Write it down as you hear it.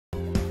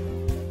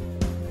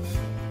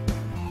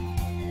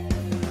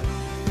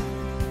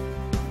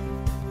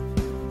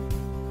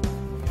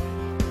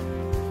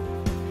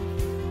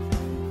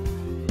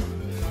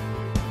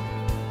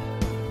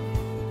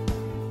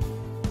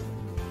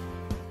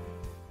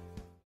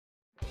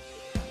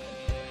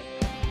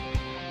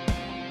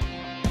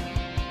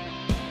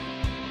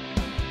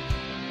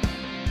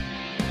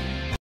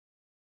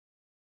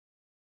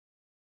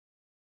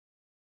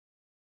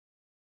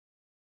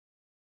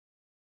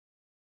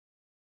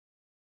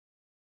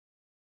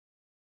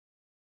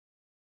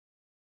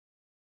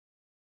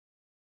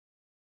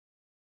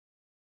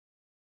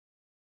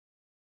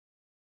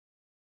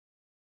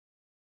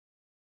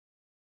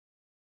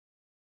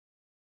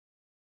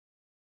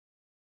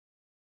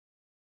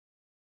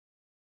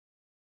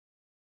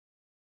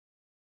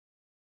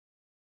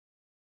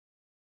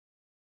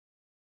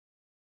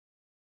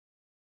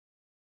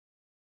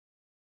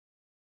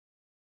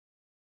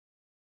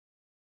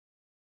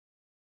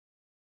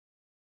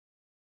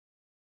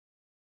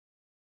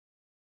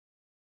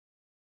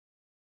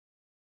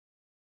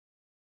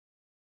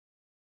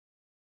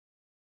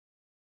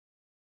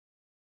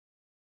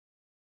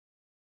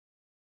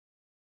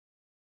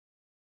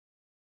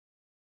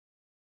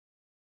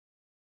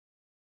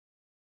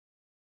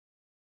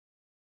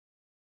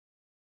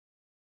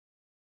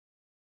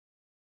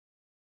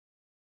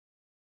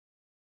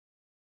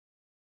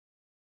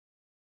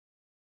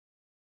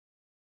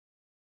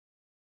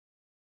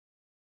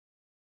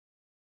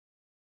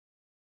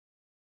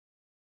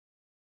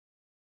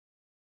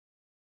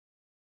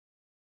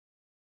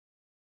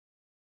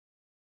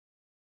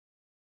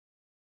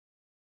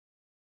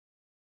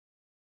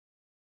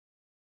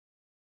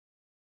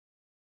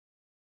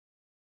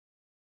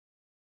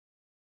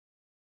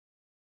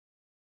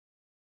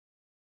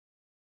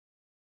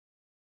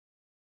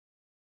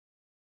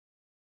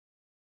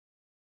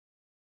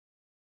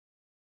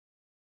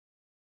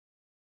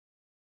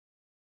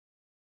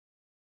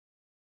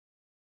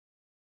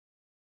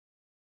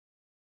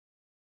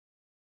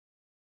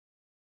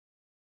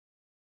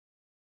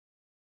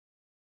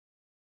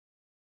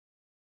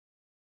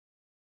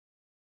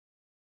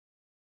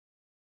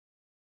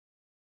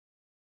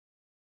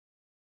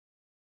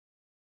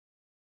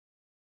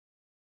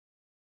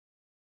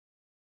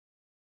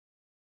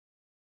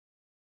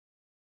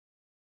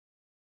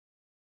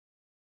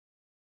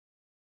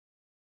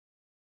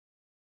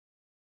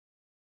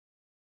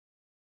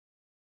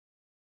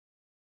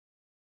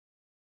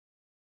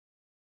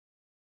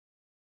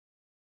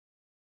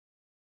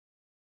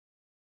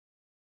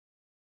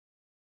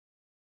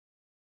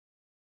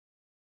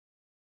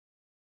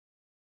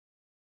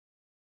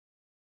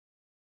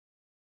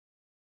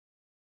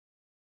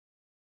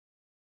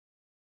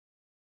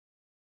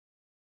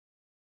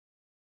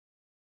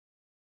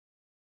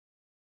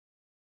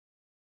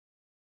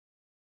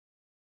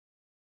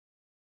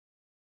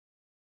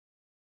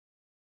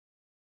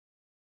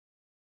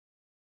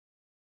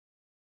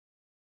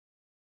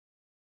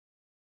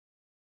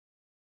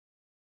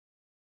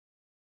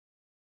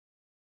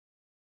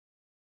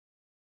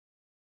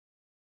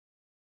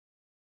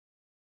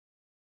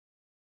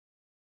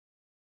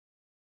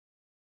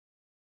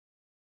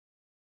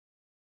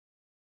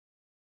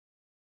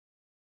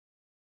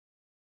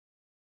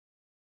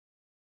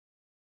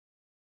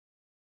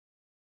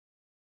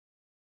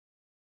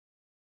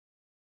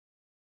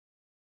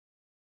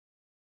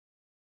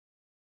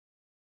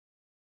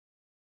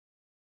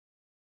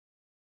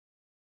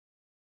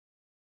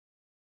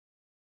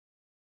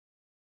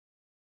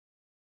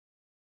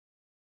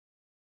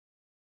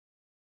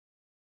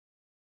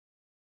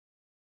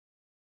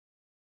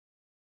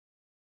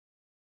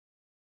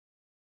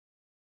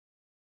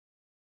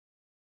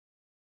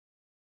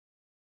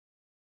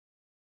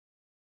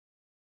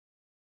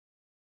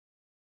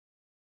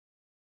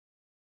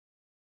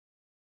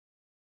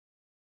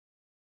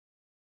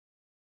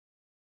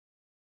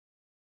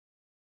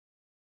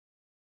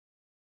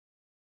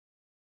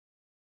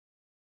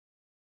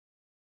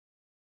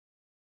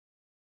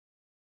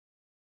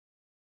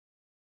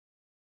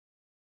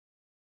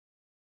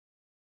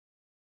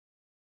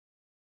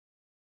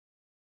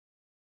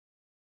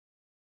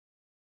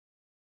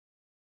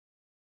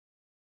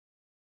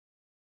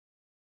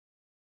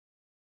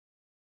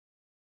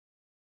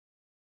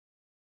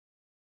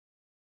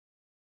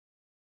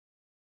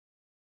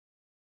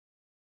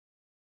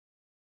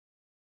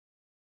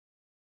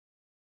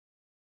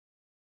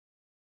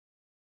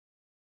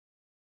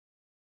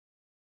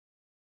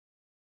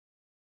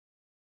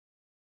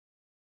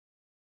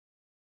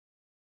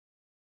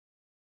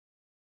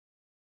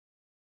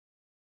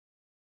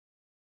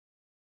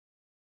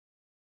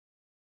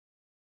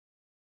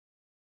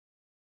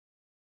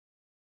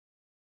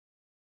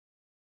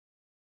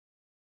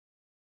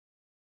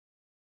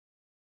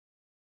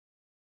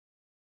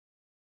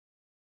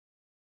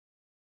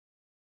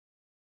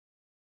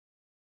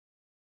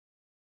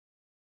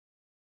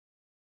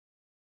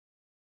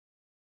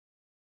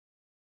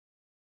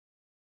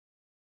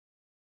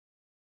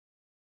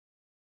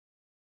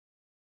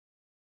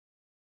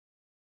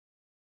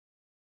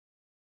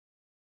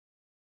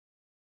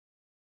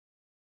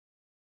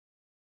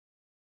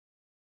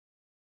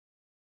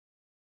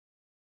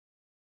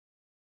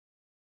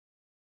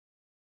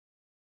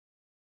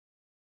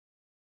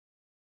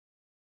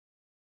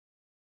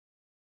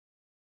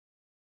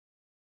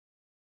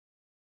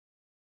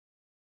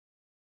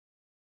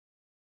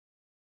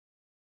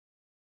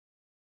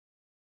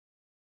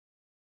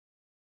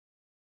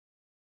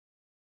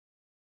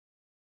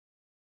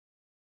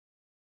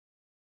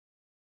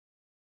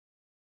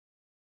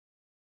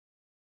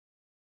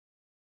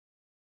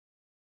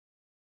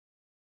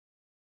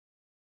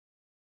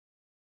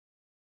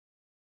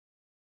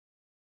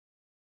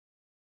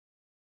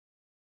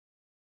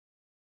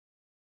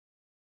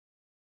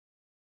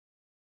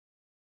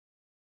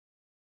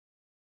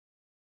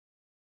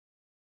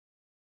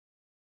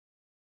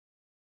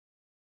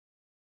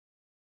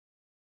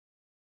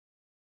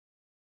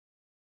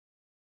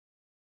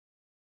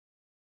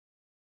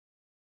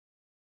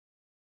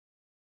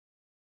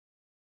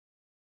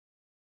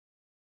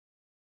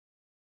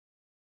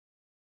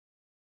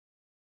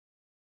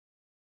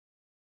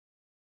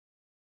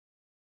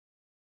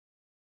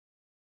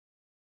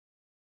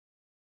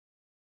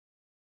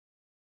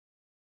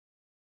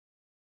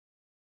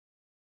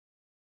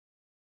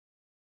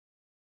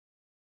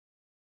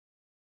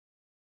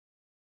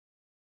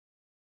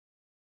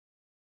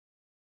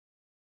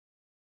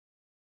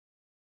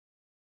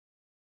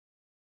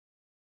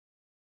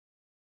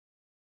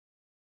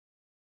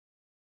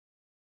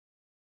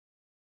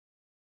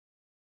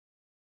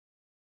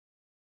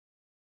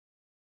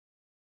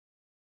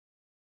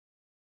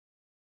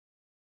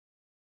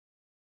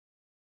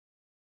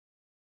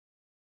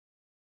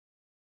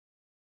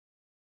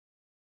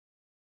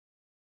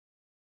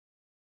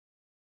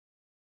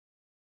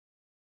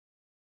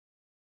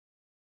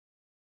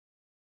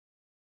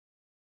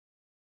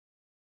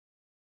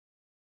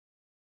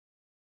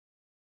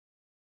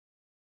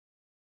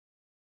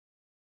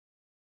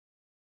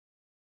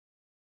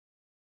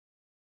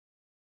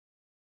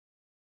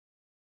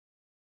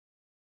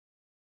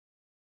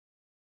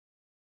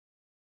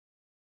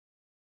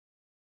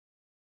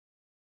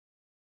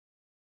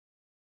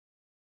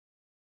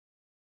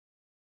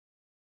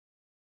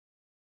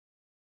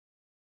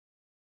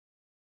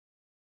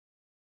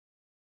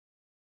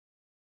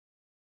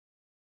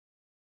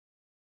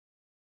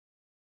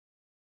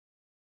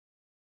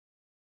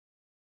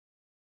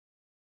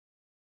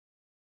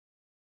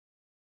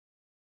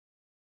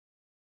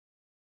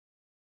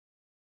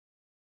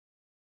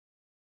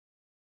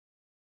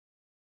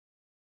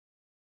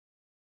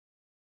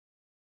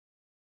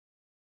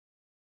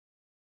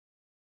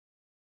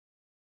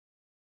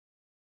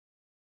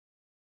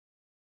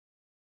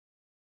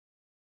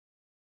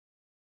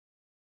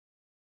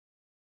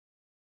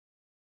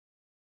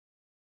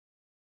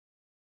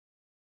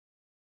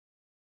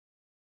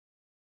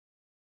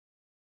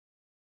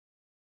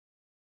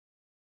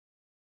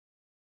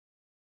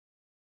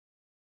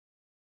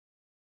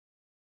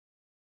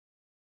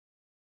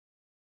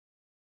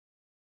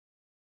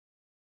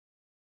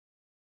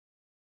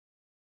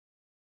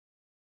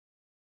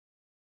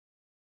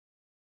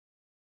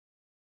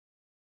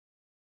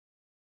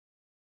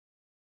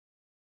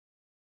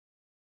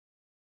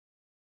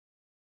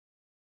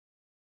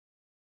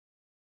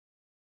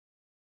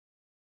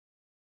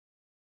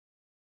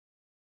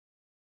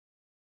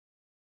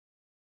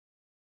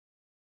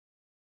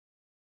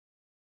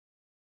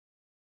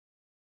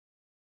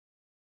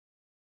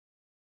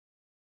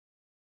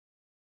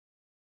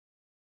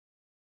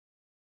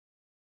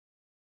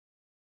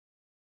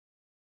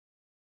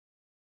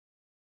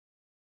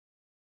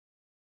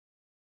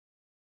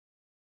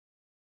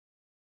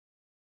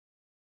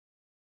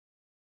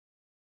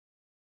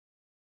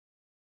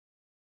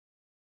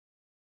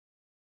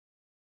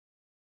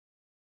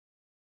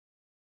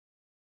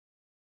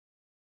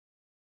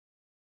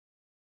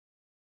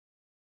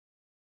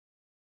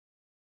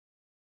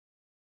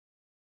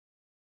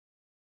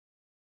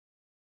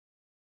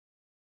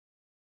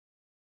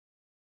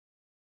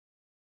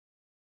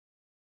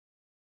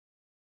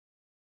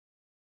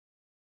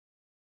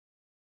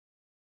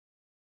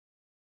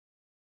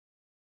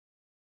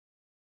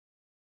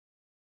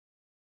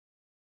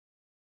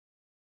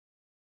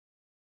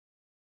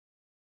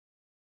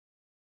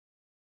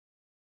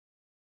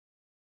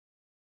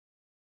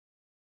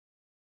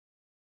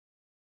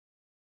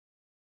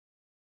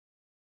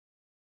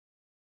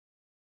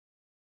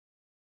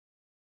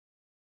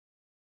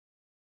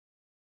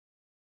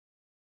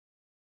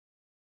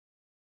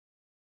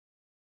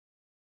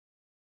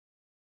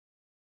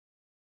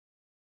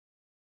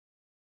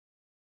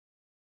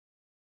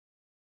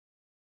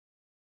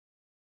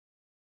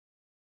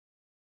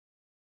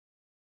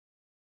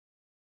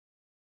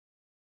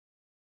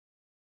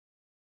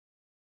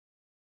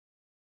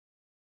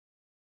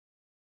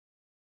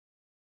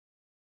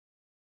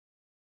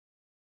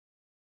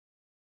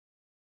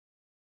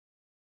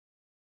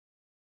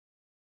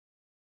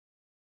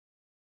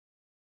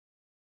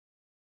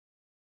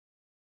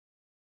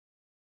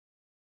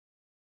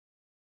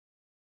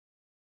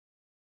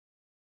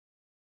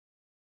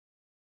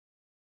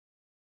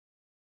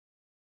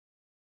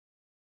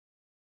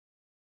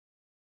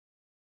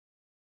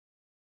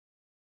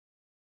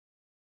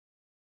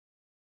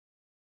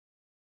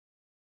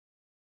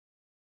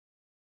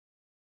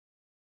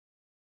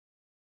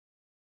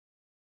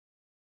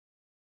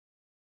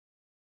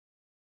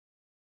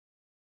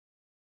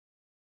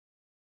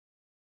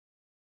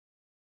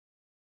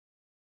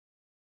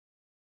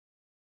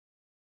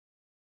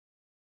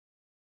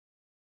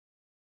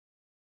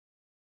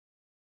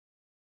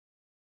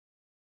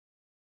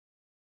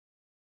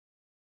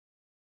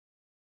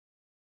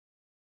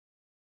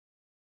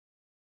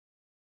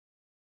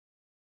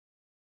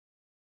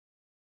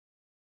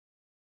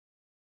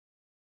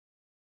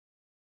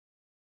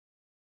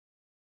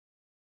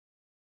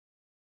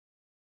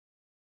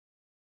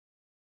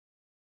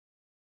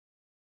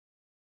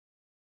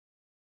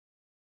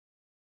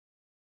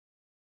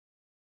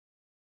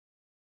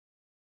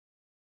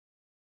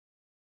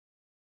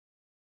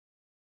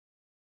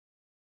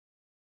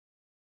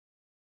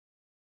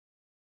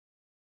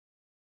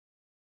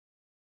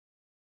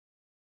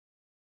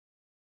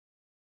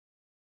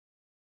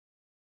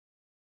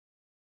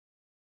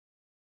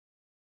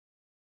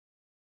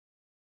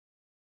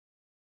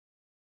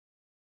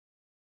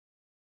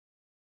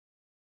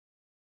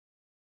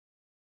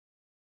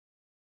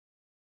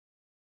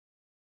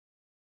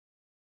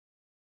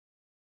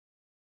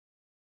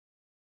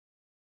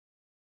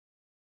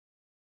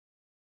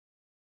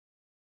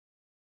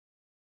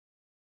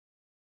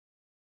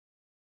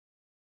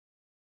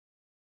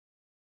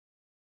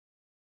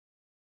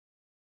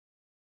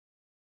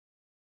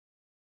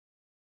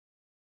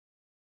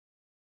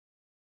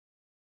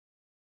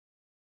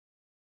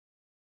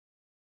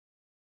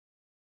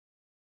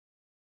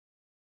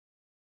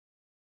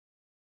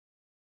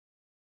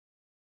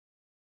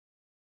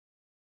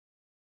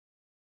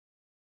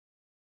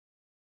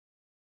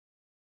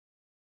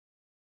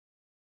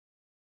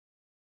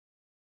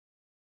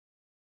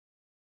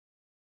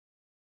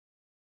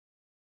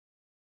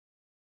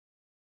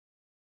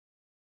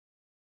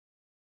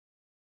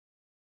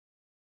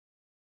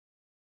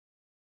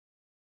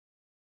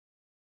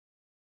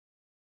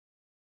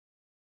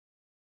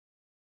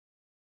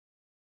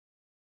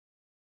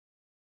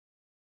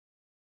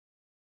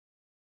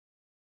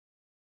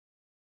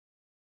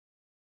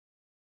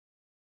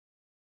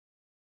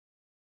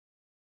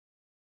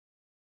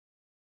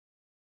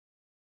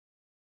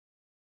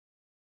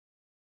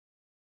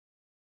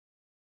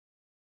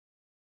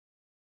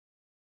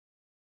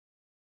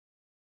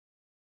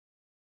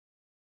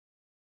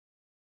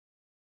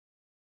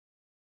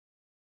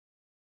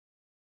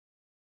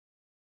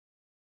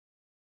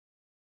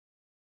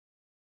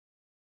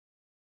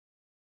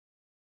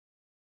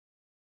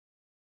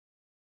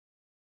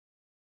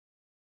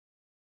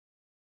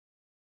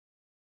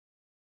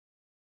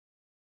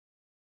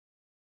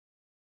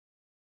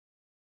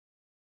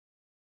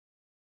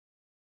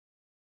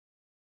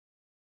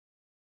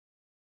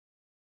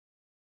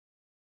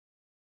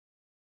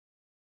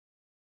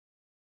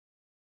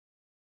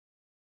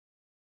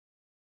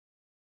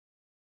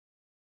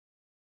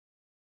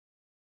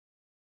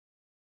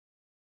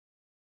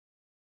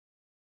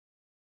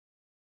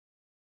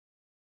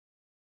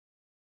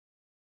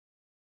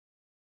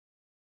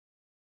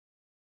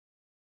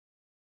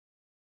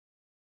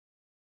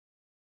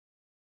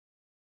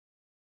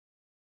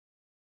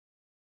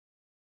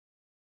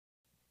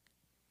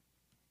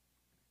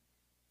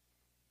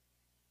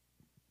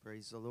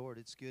Praise the Lord.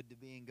 It's good to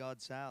be in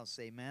God's house.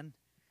 Amen.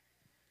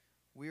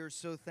 We are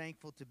so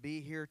thankful to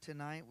be here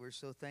tonight. We're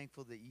so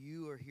thankful that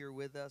you are here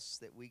with us,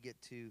 that we get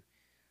to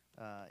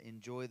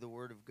enjoy the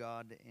Word of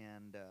God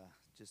and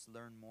just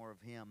learn more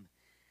of Him.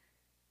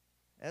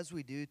 As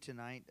we do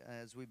tonight,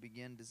 as we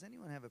begin, does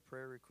anyone have a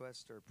prayer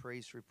request or a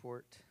praise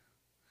report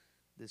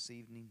this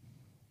evening?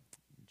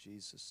 In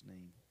Jesus'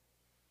 name.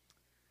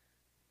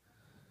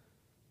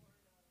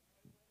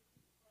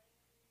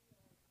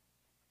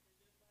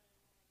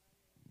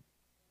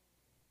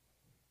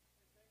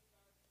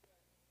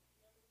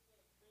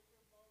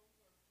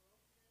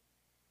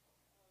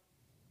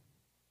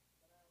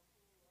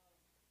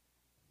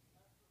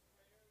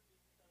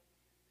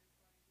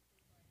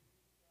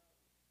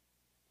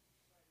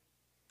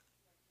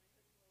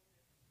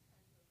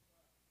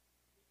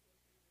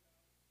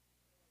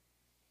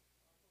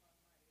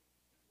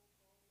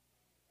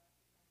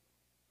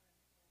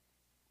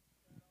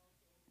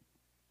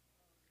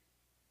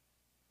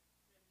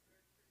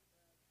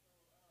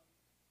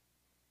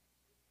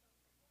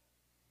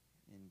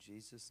 In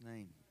Jesus'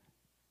 name.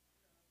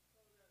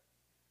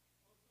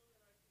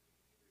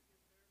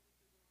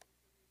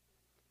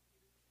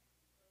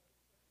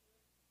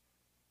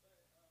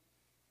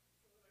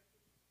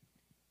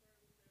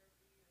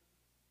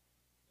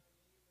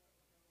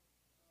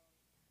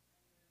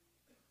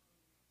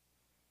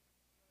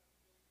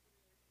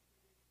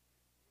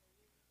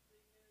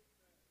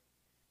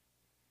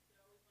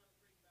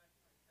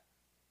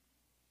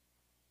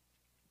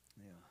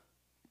 Yeah.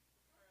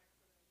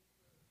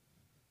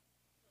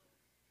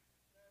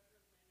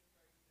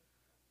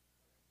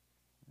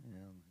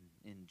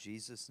 Yeah. In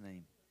Jesus'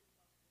 name.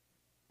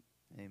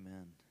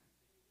 Amen.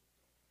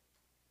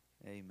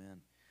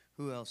 Amen.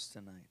 Who else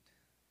tonight?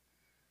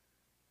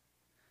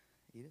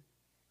 Edith?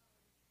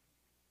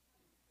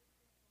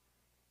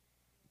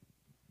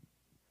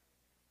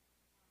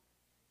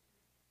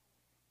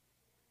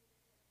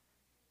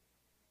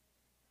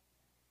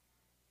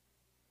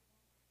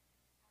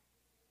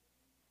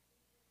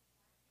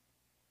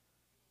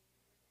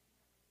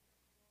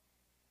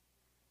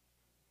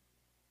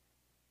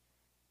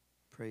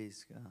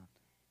 Praise God.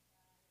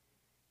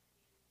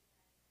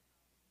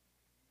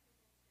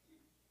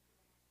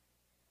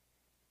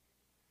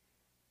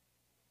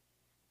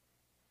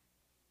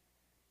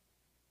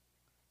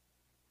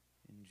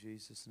 In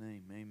Jesus'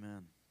 name,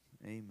 amen.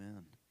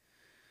 Amen.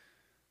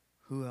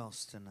 Who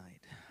else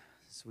tonight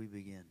as we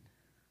begin?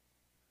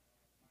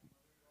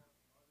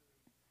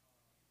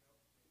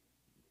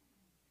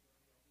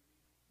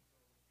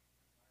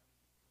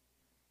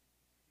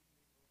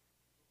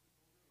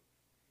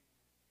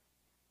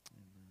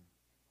 Amen.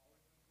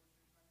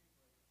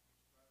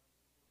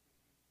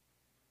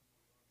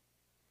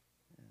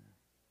 Yeah.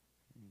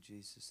 In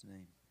Jesus'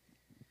 name,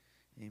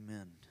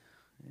 amen.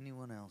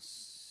 Anyone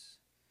else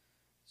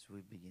as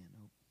we begin?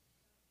 Oh.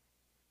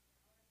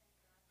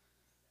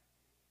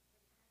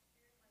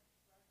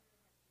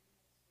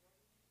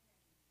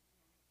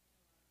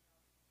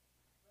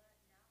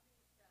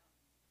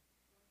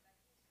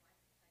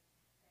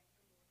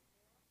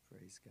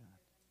 Praise God.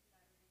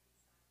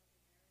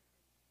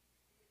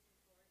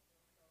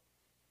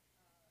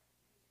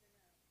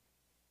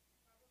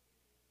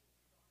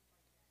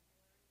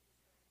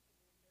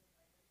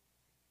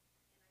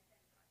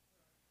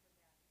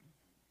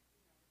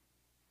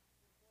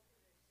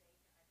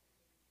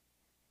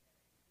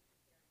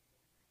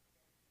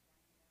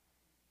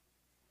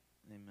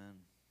 Amen.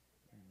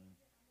 Amen.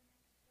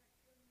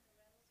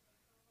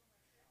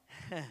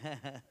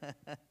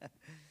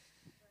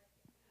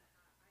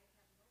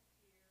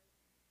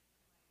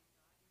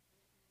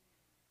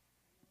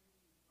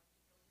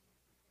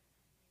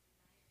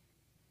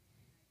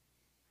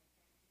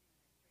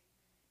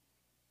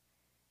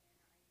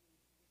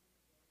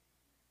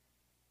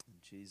 In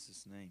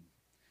Jesus' name.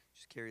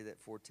 Just carry that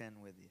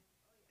 410 with you.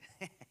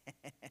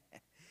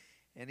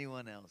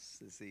 Anyone else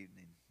this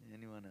evening?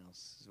 Anyone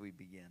else as we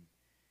begin?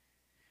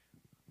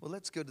 Well,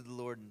 let's go to the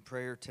Lord in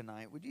prayer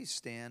tonight. Would you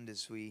stand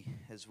as we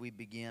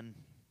begin?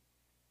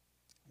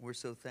 We're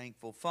so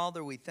thankful.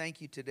 Father, we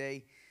thank you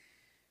today.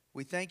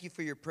 We thank you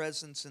for your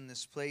presence in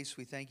this place.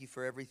 We thank you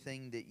for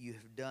everything that you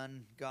have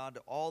done, God,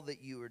 all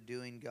that you are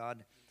doing,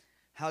 God,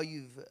 how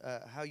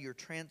you're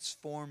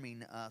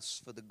transforming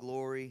us for the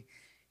glory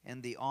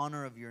and the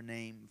honor of your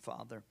name,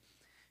 Father.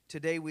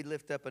 Today we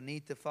lift up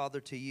Anita, Father,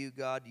 to you,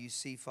 God. You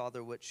see,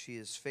 Father, what she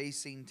is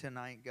facing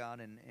tonight,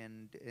 God, and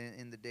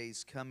in the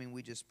days coming.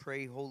 We just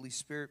pray, Holy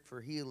Spirit,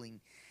 for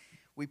healing.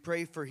 We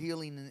pray for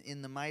healing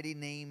in the mighty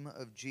name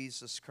of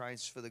Jesus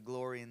Christ for the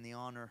glory and the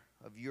honor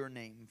of your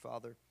name,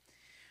 Father.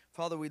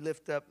 Father, we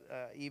lift up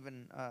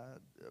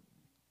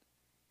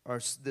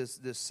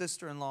this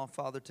sister-in-law,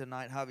 Father,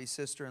 tonight, Javi's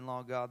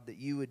sister-in-law, God, that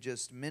you would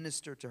just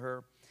minister to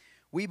her.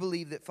 We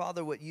believe that,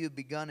 Father, what you have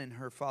begun in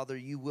her, Father,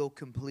 you will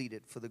complete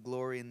it for the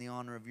glory and the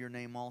honor of your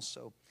name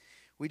also.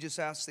 We just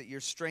ask that your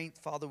strength,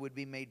 Father, would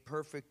be made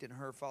perfect in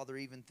her, Father,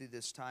 even through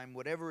this time.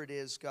 Whatever it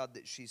is, God,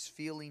 that she's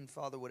feeling,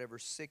 Father, whatever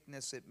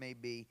sickness it may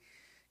be,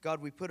 God,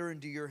 we put her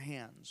into your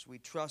hands. We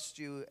trust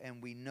you,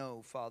 and we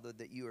know, Father,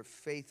 that you are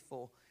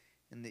faithful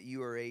and that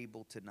you are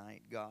able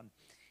tonight, God.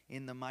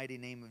 In the mighty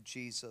name of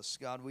Jesus,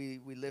 God, we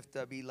lift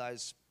up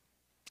Eli's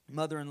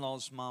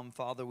mother-in-law's mom,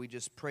 Father. We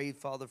just pray,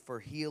 Father, for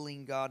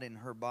healing, God, in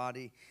her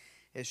body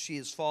as she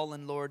has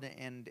fallen, Lord,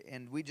 and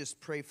we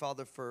just pray,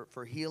 Father,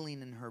 for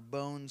healing in her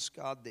bones,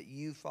 God, that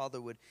you, Father,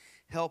 would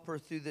help her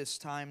through this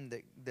time,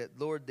 that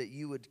Lord, that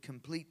you would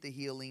complete the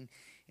healing,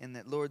 and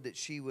that, Lord, that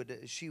she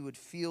would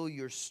feel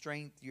your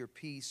strength, your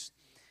peace,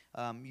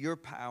 your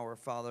power,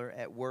 Father,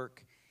 at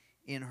work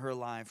in her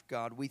life,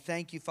 God. We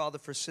thank you, Father,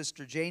 for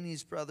Sister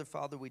Janie's brother,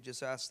 Father. We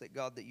just ask that,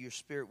 God, that your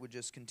Spirit would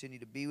just continue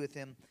to be with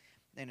him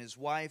and his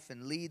wife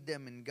and lead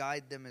them and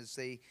guide them as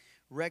they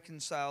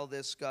reconcile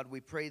this. God,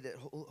 we pray that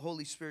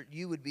Holy Spirit,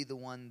 you would be the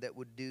one that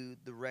would do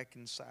the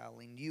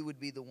reconciling. You would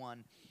be the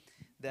one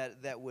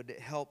that would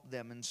help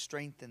them and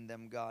strengthen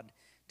them, God,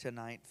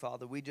 tonight.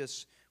 Father, we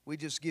just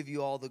give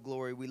you all the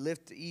glory. We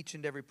lift each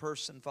and every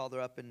person, Father,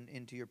 up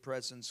into your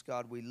presence,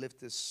 God. We lift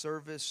this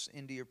service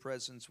into your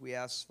presence. We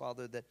ask,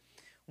 Father, that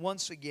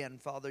once again,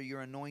 Father,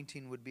 your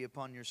anointing would be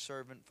upon your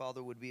servant,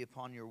 Father, would be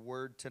upon your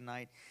word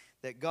tonight.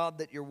 That, God,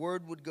 that your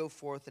word would go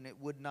forth and it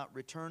would not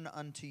return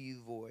unto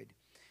you void,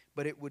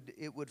 but it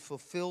would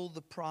fulfill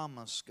the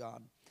promise,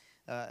 God,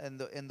 and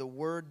the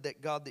word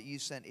that, God, that you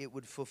sent, it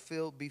would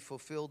be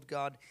fulfilled,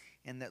 God,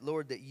 and that,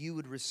 Lord, that you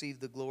would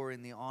receive the glory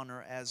and the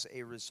honor as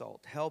a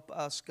result. Help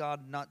us,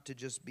 God, not to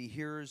just be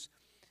hearers,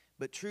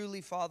 but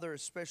truly, Father,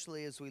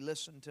 especially as we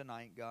listen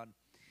tonight, God,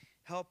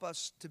 help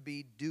us to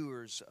be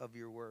doers of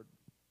your word.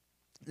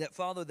 That,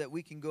 Father, that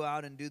we can go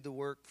out and do the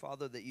work,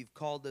 Father, that you've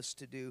called us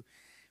to do.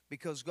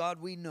 Because, God,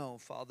 we know,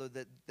 Father,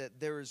 that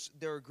there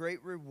are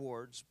great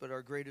rewards, but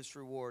our greatest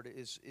reward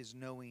is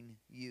knowing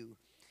you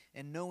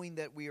and knowing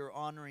that we are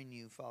honoring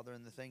you, Father,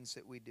 in the things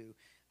that we do.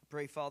 I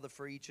pray, Father,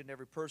 for each and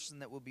every person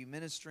that will be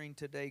ministering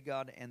today,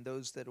 God, and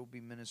those that will be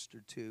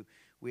ministered to.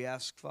 We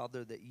ask,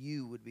 Father, that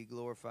you would be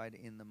glorified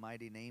in the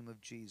mighty name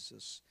of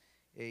Jesus.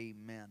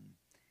 Amen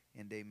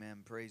and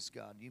amen. Praise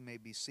God. You may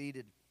be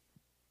seated.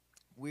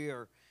 We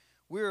are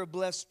a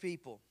blessed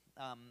people.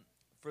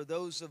 For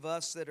those of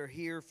us that are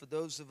here, for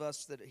those of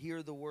us that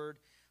hear the word,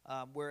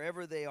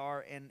 wherever they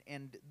are,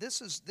 and this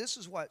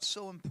is why it's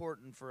so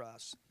important for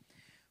us.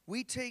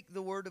 We take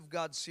the word of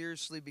God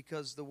seriously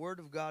because the word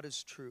of God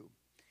is true,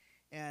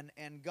 and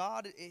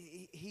God,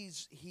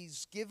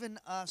 He's given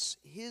us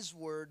His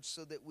word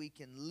so that we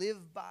can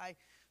live by,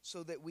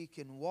 so that we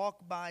can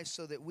walk by,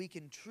 so that we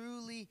can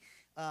truly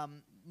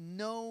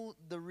know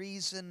the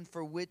reason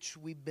for which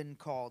we've been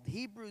called.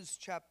 Hebrews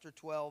chapter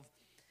 12.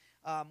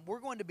 We're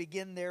going to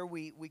begin there.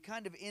 We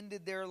kind of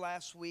ended there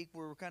last week.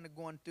 We were kind of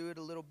going through it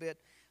a little bit.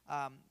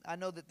 I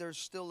know that there's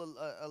still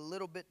a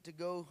little bit to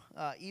go,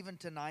 even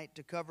tonight,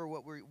 to cover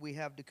what we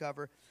have to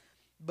cover.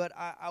 But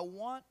I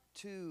want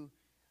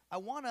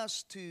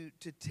us to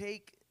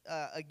take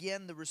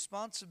again the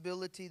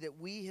responsibility that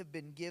we have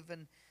been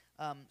given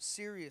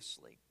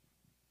seriously.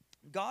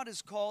 God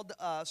has called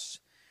us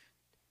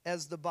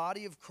as the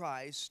body of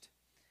Christ,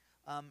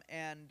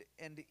 and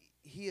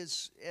He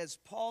is, as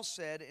Paul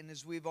said, and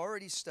as we've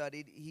already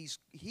studied,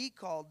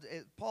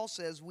 Paul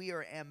says we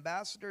are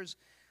ambassadors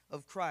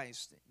of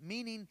Christ,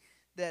 meaning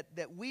that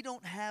we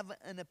don't have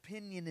an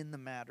opinion in the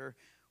matter.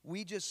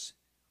 We just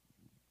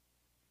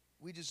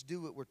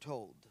do what we're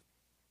told.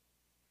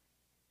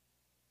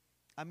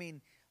 I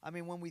mean,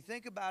 when we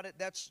think about it,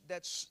 that's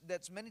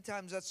many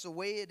times that's the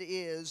way it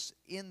is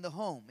in the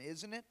home,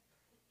 isn't it?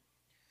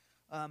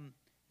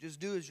 Just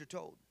do as you're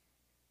told.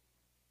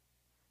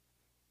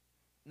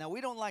 Now,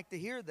 we don't like to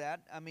hear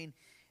that,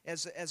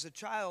 as a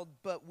child,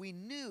 but we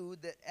knew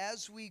that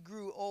as we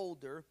grew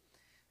older,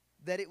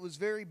 that it was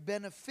very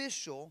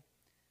beneficial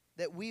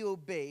that we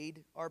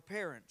obeyed our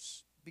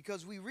parents.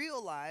 Because we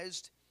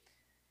realized,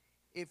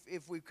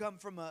 if we come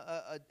from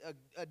a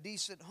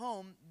decent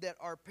home, that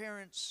our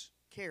parents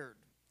cared.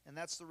 And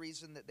that's the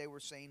reason that they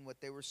were saying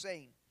what they were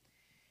saying.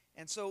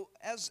 And so,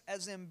 as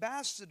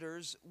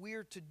ambassadors, we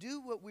are to do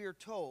what we are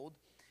told.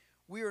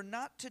 We are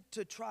not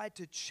to try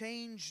to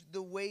change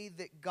the way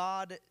that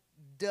God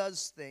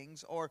does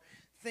things or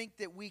think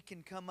that we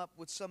can come up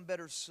with some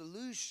better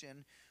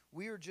solution.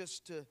 We are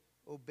just to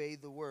obey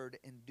the word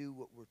and do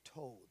what we're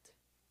told.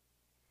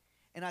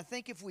 And I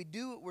think if we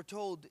do what we're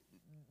told,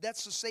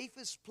 that's the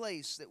safest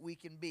place that we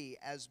can be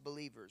as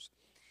believers,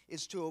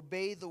 is to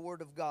obey the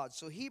word of God.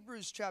 So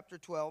Hebrews chapter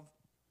 12,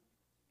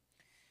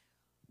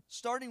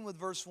 starting with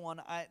verse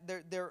 1,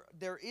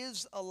 there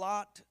is a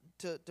lot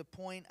to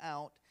point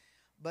out.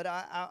 But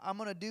I'm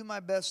going to do my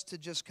best to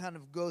just kind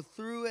of go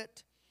through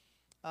it.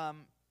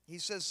 He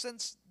says,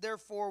 since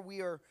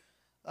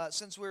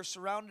we are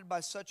surrounded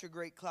by such a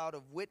great cloud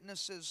of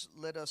witnesses,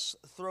 let us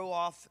throw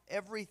off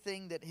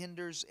everything that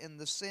hinders and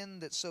the sin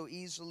that so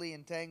easily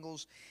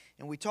entangles.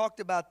 And we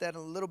talked about that in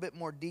a little bit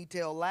more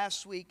detail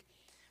last week.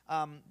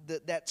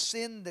 That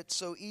sin that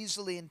so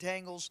easily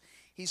entangles.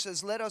 He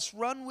says, let us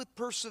run with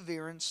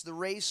perseverance the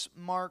race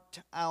marked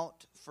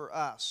out for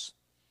us,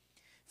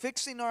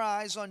 fixing our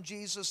eyes on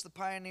Jesus, the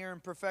pioneer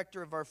and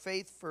perfecter of our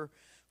faith, for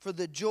For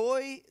the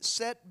joy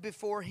set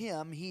before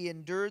him, he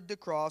endured the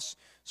cross,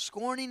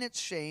 scorning its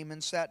shame,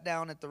 and sat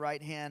down at the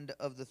right hand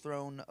of the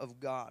throne of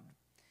God.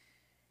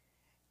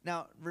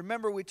 Now,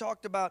 remember we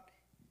talked about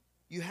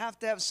you have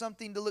to have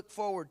something to look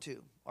forward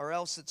to, or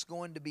else it's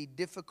going to be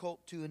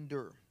difficult to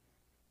endure.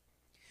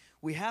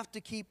 We have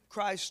to keep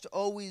Christ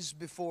always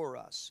before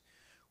us.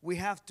 We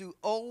have to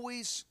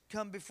always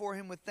come before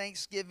him with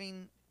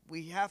thanksgiving.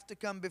 We have to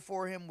come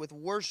before him with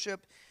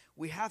worship.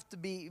 We have to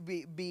be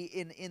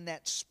in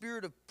that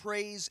spirit of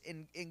praise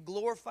and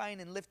glorifying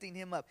and lifting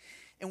him up.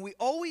 And we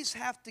always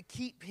have to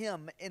keep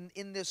him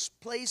in this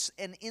place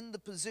and in the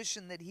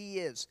position that he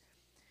is.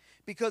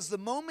 Because the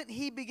moment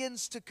he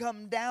begins to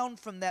come down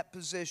from that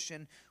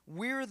position,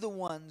 we're the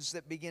ones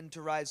that begin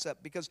to rise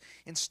up. Because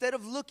instead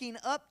of looking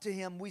up to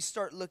him, we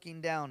start looking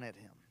down at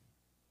him.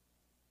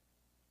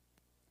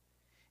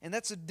 And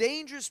that's a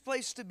dangerous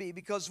place to be,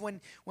 because when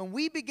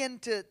we begin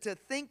to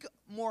think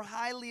more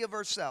highly of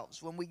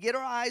ourselves, when we get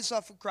our eyes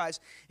off of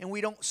Christ and we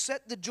don't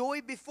set the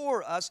joy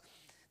before us,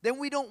 then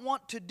we don't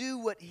want to do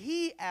what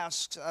he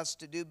asks us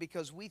to do,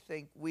 because we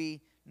think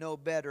we know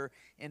better,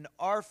 and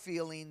our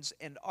feelings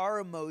and our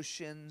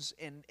emotions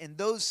and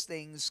those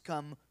things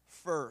come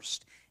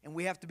first. And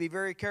we have to be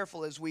very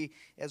careful as we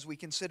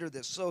consider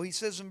this. So he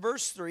says in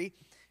verse 3,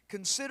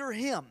 consider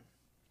him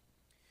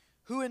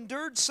who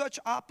endured such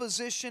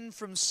opposition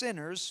from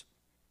sinners,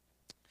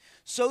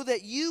 so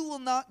that you will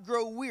not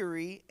grow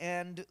weary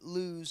and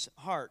lose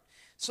heart.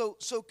 So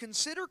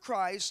consider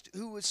Christ,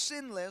 who was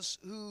sinless,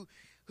 who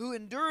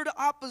endured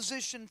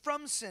opposition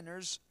from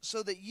sinners,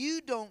 so that you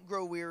don't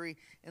grow weary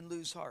and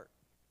lose heart.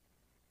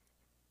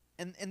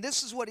 And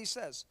this is what he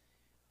says.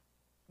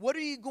 What are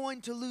you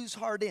going to lose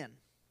heart in?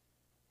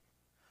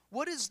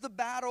 What is the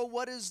battle?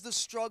 What is the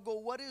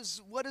struggle? What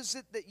is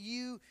it that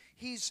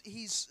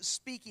he's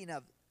speaking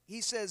of? He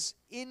says,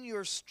 in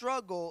your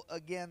struggle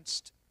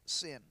against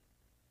sin.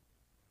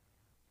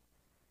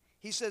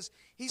 He says,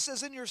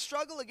 in your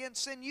struggle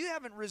against sin, you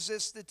haven't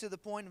resisted to the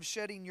point of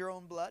shedding your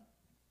own blood.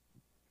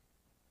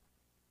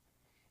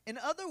 In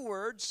other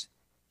words,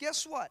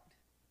 guess what?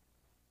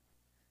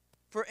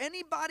 For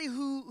anybody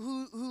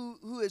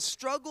who has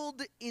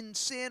struggled in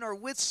sin or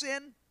with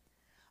sin,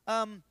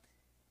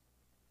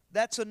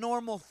 that's a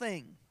normal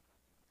thing.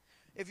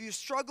 If you're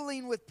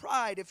struggling with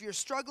pride, if you're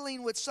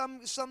struggling with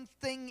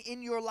something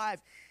in your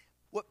life,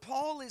 what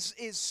Paul is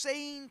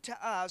saying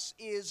to us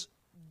is,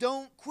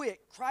 don't quit.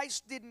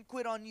 Christ didn't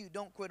quit on you.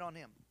 Don't quit on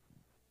him.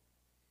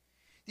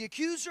 The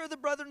accuser of the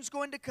brethren is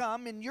going to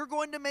come, and you're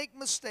going to make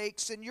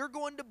mistakes, and you're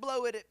going to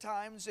blow it at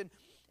times, and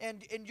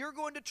you're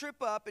going to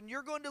trip up, and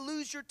you're going to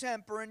lose your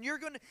temper, and you're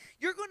going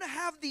to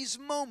have these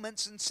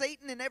moments, and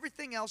Satan and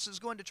everything else is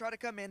going to try to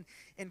come in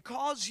and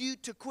cause you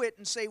to quit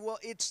and say, well,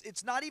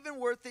 it's not even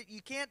worth it.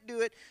 You can't do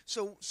it.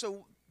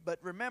 But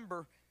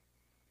remember,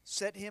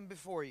 set him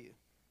before you.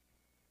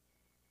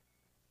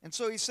 And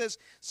so he says,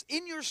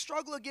 in your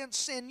struggle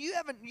against sin, you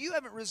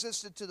haven't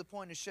resisted to the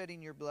point of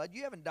shedding your blood.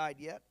 You haven't died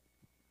yet.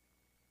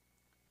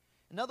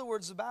 In other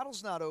words, the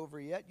battle's not over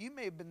yet. You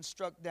may have been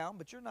struck down,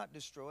 but you're not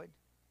destroyed.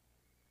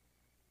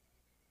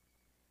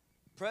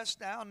 Pressed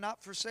down,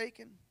 not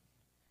forsaken.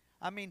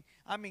 I mean,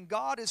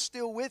 God is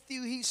still with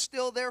you. He's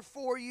still there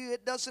for you.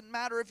 It doesn't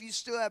matter if you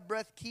still have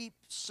breath. Keep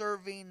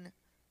serving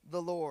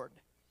the Lord.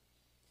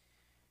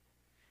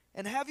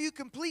 And have you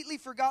completely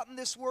forgotten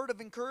this word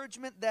of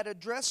encouragement that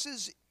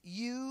addresses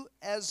you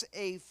as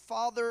a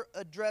father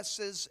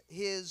addresses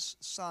his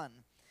son?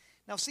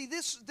 Now see,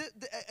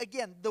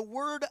 again, the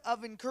word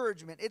of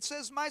encouragement. It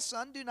says, my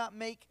son, do not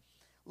make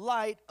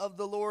light of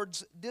the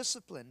Lord's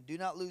discipline. Do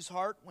not lose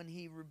heart when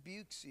he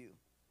rebukes you.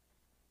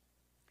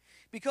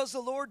 Because the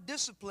Lord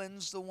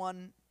disciplines the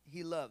one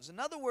he loves. In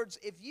other words,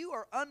 if you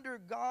are under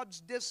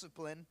God's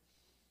discipline,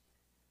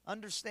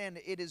 understand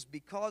it is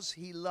because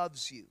he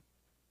loves you.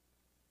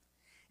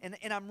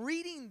 And I'm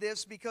reading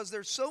this because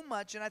there's so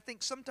much, and I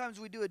think sometimes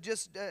we do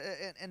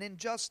an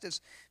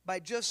injustice by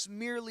just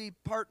merely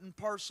part and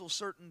parcel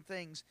certain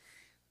things.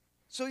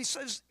 So he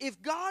says, if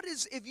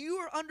you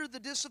are under the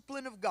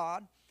discipline of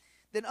God,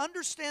 then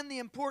understand the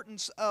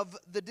importance of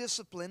the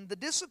discipline. The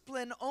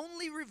discipline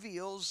only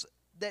reveals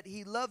that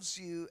he loves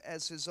you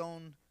as his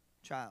own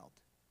child.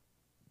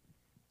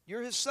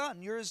 You're his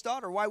son, you're his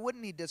daughter. Why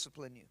wouldn't he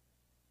discipline you?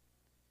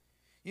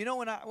 You know,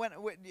 when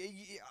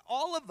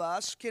all of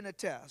us can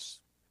attest.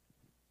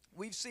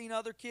 We've seen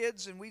other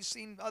kids and we've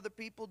seen other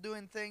people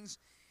doing things.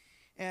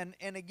 And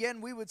again,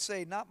 we would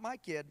say, not my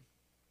kid.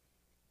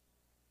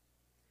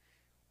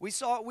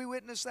 We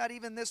witnessed that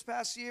even this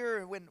past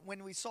year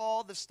when we saw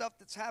all the stuff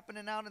that's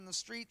happening out in the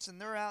streets,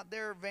 and they're out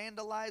there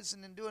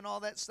vandalizing and doing all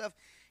that stuff.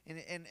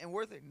 And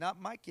we're thinking,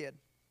 not my kid.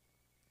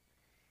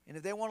 And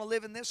if they want to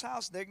live in this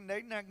house, they're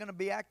not going to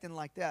be acting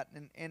like that.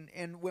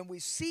 And when we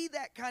see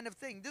that kind of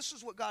thing, this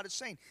is what God is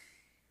saying.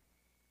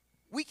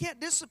 We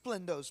can't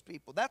discipline those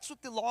people. That's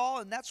what the law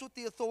and that's what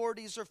the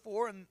authorities are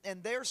for,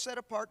 and they're set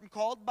apart and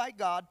called by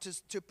God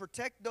to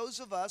protect those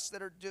of us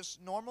that are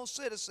just normal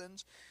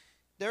citizens.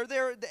 They're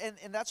there,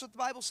 and that's what the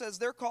Bible says.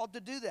 They're called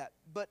to do that.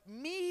 But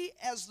me,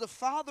 as the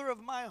father of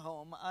my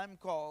home, I'm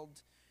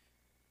called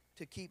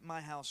to keep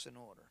my house in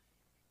order.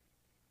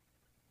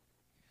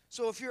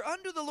 So if you're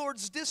under the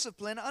Lord's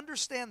discipline,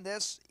 understand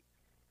this.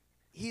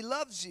 He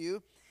loves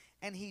you,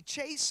 and He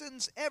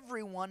chastens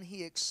everyone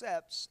He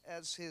accepts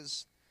as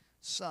His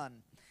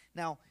son.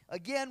 Now,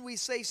 again, we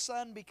say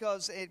son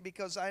because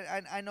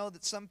I know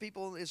that some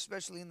people,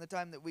 especially in the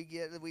time that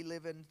we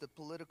live in, the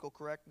political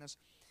correctness,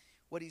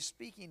 what He's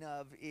speaking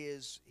of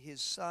is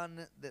His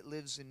Son that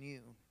lives in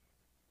you.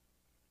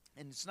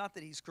 And it's not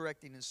that He's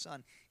correcting His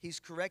Son. He's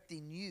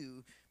correcting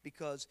you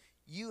because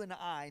you and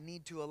I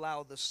need to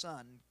allow the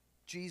Son,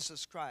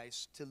 Jesus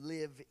Christ, to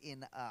live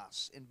in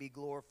us and be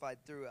glorified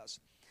through us.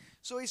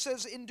 So He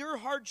says, endure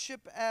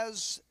hardship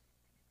as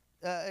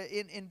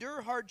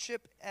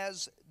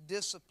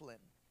discipline.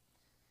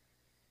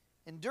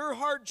 Endure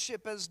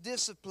hardship as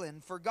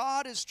discipline, for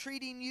God is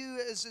treating you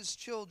as His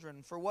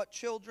children. For what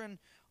children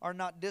are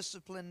not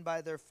disciplined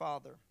by their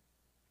father?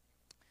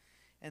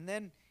 And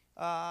then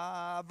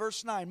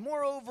verse 9,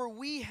 moreover,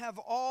 we have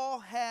all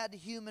had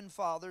human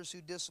fathers who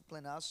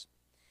discipline us,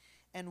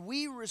 and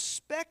we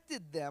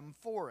respected them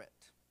for it.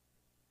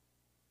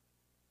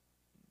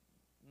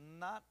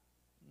 Not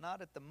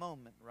at the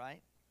moment,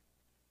 right?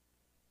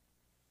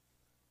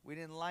 We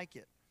didn't like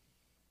it.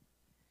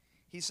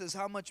 He says,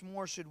 how much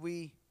more should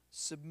we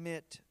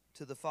submit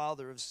to the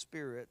Father of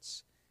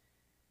spirits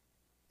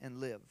and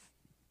live?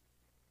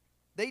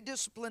 They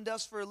disciplined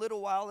us for a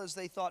little while as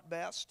they thought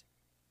best,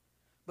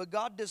 but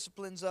God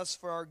disciplines us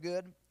for our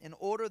good in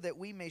order that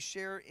we may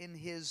share in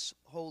His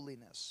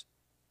holiness.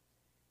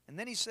 And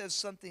then He says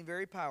something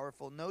very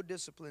powerful. No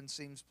discipline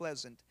seems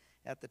pleasant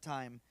at the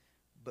time,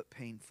 but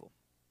painful.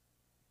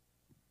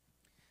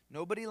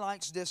 Nobody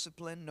likes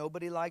discipline.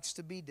 Nobody likes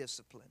to be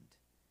disciplined.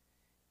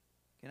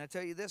 Can I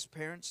tell you this?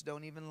 Parents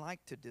don't even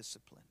like to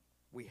discipline.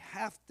 We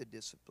have to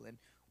discipline.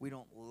 We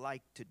don't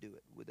like to do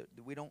it.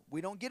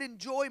 We don't get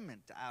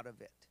enjoyment out of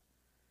it.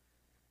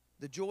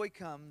 The joy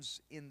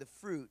comes in the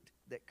fruit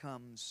that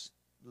comes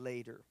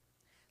later.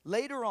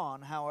 Later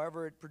on,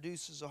 however, it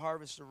produces a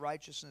harvest of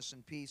righteousness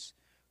and peace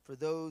for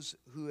those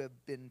who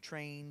have been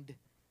trained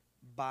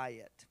by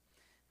it.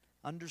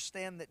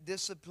 Understand that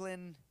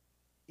discipline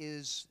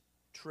is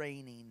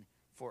training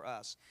for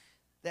us.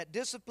 That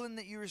discipline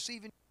that you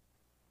receive in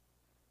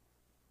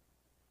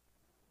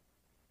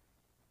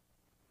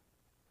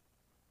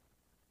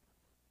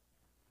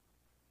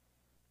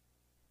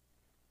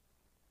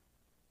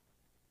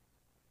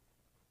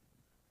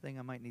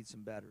I might need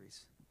some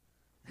batteries.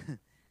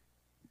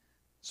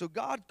 So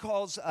God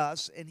calls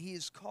us, and He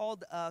has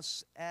called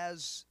us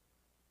as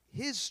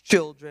His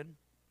children.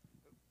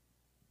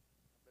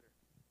 Better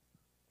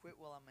quit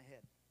while I'm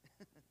ahead.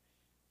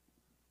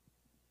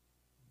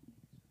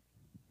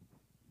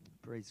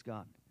 Praise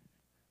God.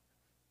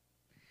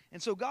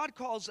 And so God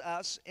calls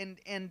us, and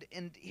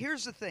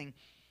here's the thing.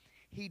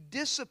 He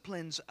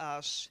disciplines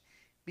us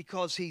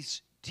because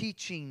He's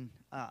teaching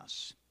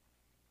us.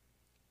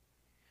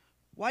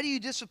 Why do you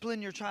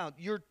discipline your child?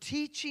 You're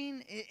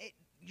teaching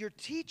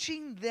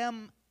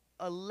them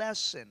a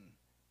lesson.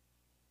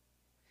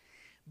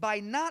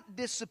 By not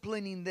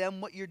disciplining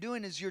them, what you're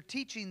doing is you're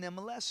teaching them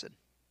a lesson.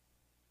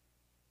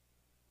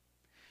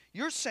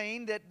 You're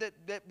saying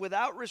that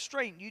without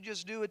restraint, you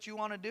just do what you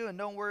want to do and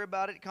don't worry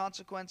about it,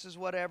 consequences,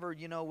 whatever,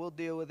 we'll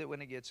deal with it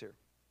when it gets here.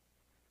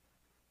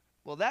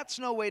 Well, that's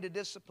no way to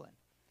discipline.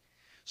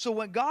 So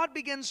when God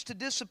begins to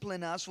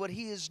discipline us, what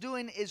He is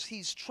doing is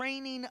He's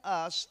training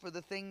us for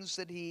the things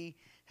that He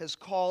has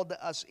called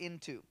us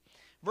into.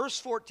 Verse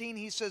 14,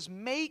 He says,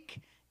 make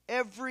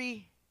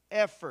every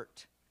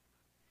effort.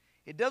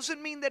 It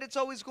doesn't mean that it's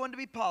always going to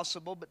be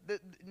possible, but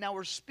now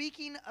we're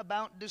speaking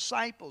about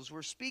disciples.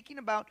 We're speaking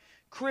about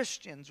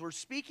Christians. We're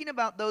speaking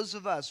about those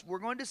of us. We're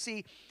going to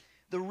see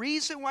the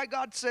reason why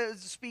God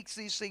speaks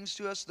these things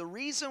to us, the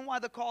reason why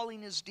the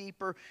calling is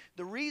deeper,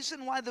 the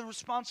reason why the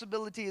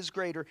responsibility is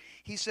greater.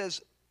 He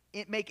says,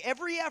 make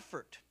every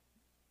effort.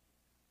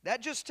 That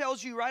just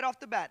tells you right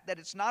off the bat that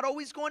it's not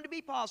always going to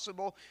be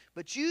possible,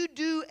 but you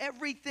do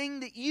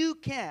everything that you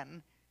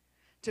can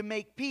to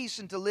make peace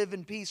and to live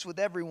in peace with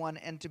everyone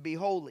and to be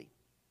holy.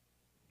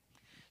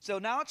 So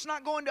now it's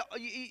not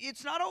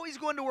always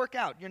going to work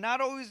out. You're not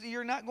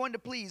going to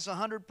please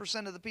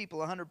 100% of the people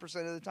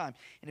 100% of the time.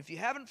 And if you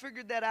haven't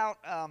figured that out,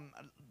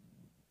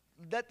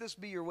 let this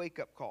be your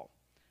wake-up call.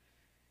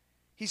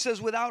 He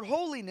says, without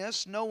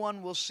holiness, no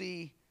one will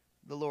see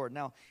the Lord.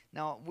 Now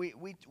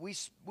we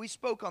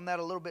spoke on that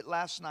a little bit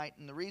last night,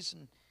 and the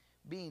reason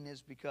being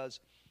is because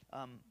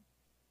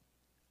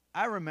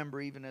I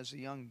remember even as a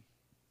young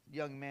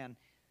man,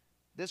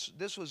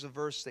 this was a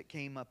verse that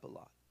came up a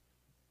lot.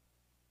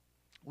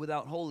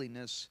 Without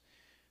holiness,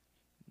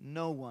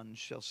 no one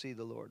shall see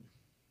the Lord.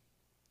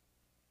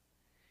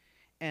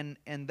 And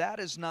that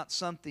is not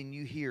something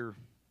you hear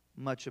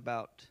much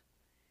about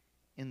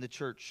in the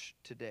church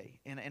today.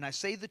 And I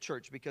say the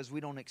church because we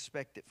don't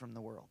expect it from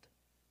the world.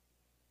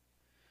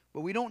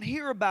 But we don't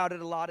hear about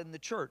it a lot in the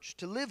church.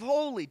 To live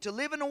holy, to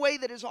live in a way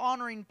that is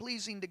honoring,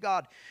 pleasing to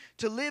God,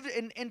 to live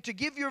and to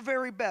give your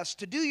very best,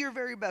 to do your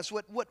very best.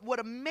 What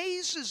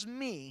amazes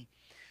me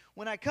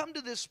when I come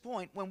to this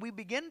point, when we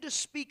begin to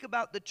speak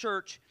about the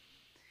church,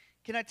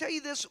 can I tell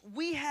you this?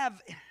 We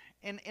have,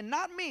 and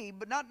not me,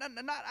 but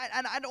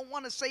I don't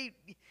want to say,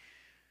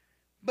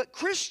 but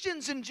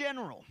Christians in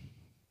general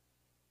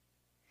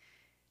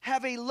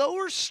have a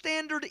lower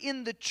standard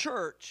in the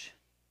church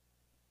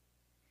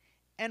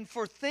and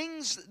for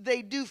things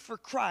they do for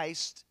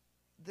Christ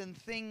than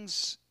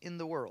things in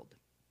the world.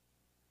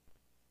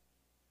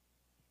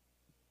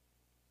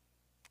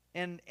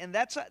 And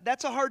that's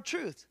a hard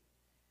truth,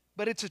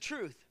 but it's a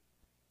truth.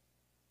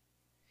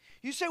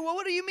 You say, well,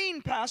 what do you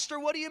mean, Pastor?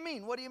 What do you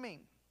mean? What do you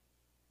mean?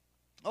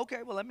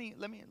 Okay, well,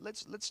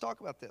 let's talk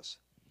about this.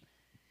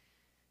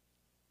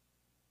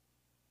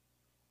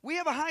 We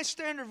have a high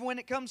standard when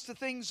it comes to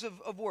things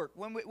of work.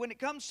 When it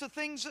comes to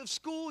things of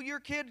school,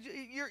 your kid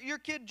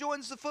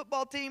joins the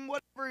football team,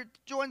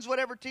 joins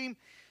whatever team.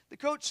 The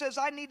coach says,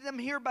 I need them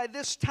here by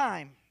this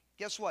time.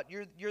 Guess what?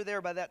 You're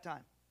there by that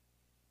time.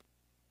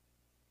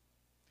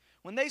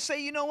 When they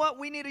say, you know what,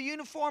 we need a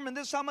uniform and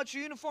this is how much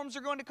uniforms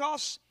are going to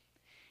cost,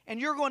 and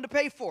you're going to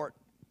pay for it.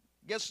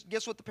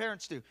 Guess what the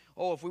parents do?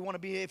 Oh,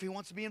 if he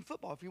wants to be in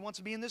football, if he wants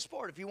to be in this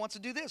sport, if he wants to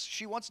do this,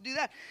 she wants to do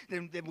that,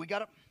 then we got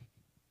to.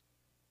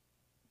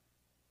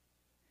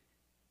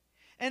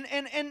 And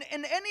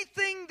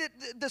anything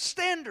that the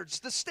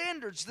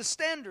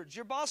standards.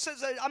 Your boss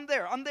says, I'm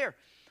there.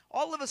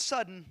 All of a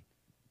sudden,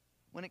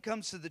 when it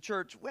comes to the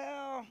church,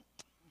 well,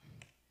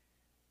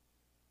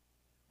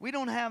 we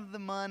don't have the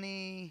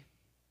money.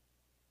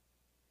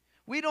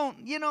 We don't,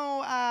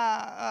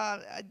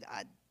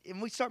 and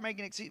we start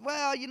making excuses.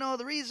 Well,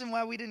 the reason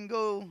why we didn't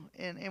go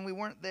and we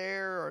weren't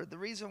there, or the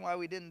reason why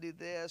we didn't do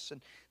this,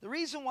 and the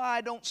reason why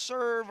I don't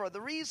serve, or the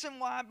reason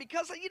why,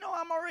 because,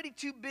 I'm already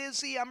too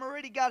busy. I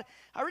already got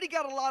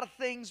a lot of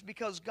things,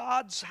 because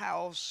God's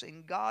house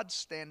and God's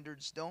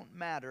standards don't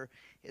matter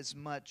as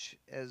much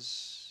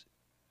as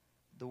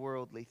the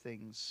worldly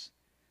things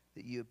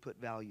that you have put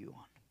value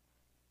on.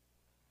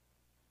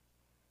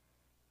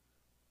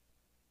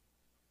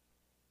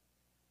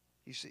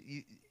 You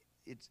see,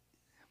 it's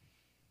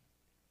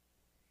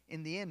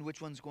in the end,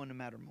 which one's going to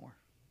matter more?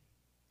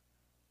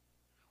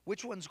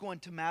 Which one's going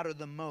to matter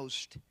the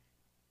most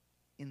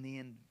in the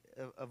end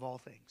of all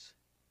things?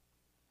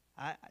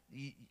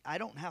 I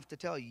don't have to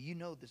tell you. You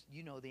know this.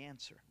 You know the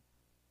answer.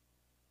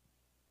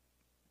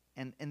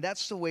 And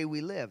that's the way we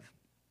live.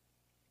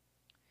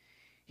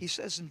 He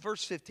says in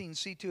verse 15,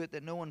 see to it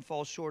that no one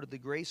falls short of the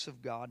grace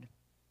of God,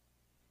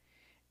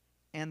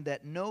 and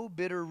that no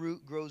bitter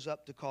root grows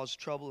up to cause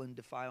trouble and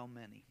defile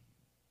many.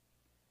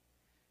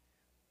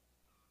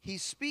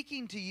 He's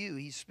speaking to you.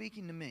 He's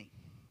speaking to me.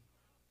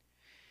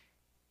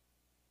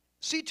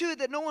 See to it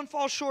that no one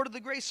falls short of the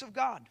grace of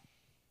God.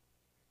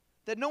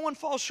 That no one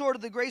falls short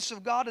of the grace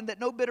of God, and that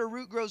no bitter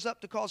root grows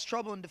up to cause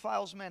trouble and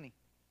defiles many.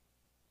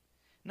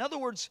 In other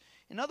words,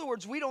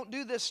 we don't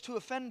do this to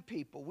offend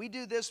people. We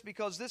do this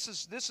because this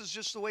is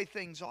just the way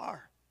things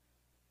are.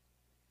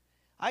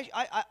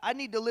 I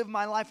need to live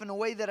my life in a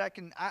way that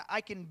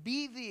I can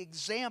be the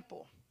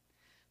example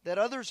that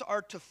others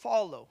are to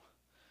follow,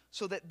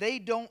 so that they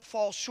don't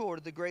fall short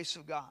of the grace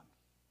of God.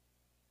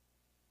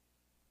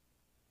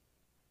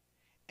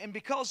 And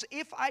because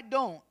if I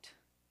don't,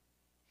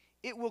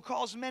 it will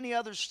cause many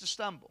others to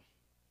stumble.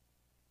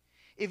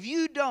 If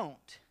you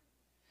don't,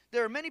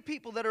 there are many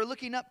people that are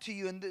looking up to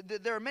you, and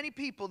there are many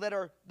people that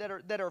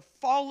are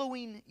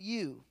following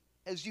you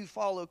as you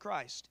follow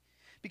Christ.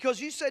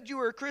 Because you said you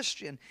were a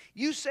Christian.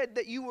 You said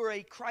that you were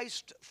a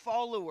Christ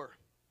follower.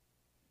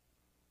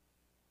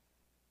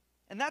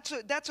 And that's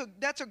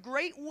a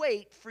great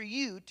weight for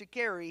you to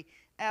carry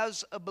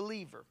as a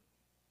believer.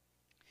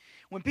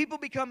 When people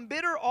become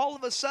bitter, all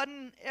of a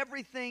sudden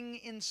everything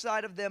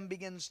inside of them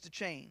begins to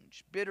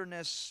change.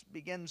 Bitterness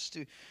begins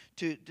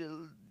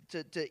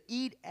to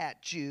eat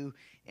at you,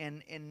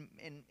 and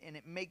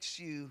it makes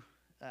you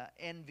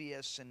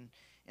envious,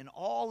 and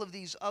all of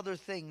these other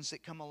things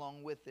that come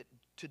along with it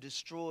to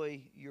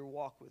destroy your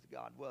walk with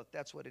God. Well, if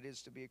that's what it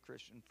is to be a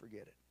Christian,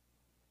 forget it.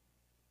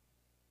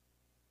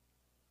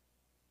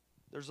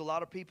 There's a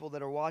lot of people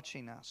that are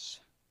watching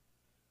us.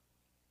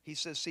 He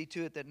says, see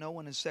to it that no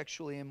one is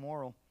sexually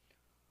immoral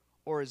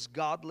or is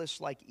godless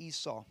like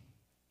Esau,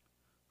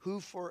 who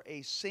for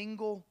a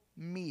single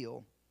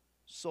meal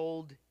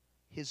sold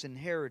his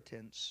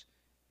inheritance,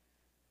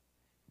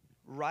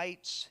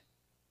 rights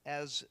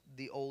as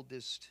the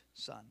oldest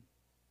son.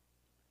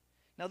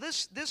 Now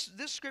this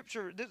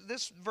scripture,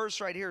 this verse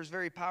right here is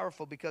very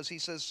powerful, because he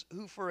says,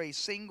 who for a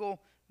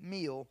single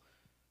meal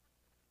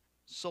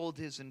sold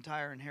his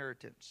entire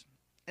inheritance.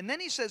 And then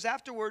he says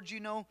afterwards,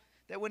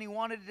 that when he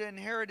wanted to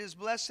inherit his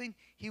blessing,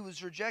 he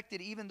was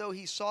rejected. Even though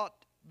he sought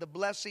the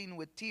blessing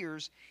with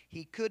tears,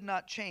 he could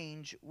not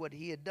change what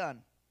he had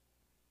done.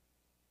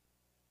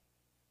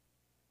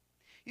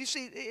 You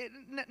see,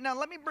 now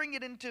let me bring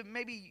it into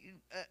maybe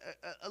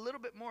a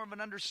little bit more of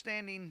an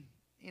understanding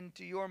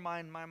into your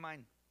mind, my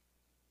mind.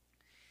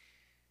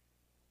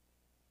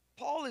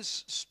 Paul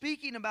is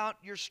speaking about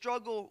your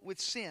struggle with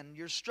sin,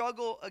 your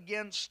struggle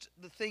against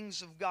the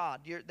things of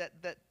God,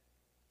 that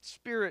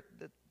spirit,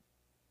 that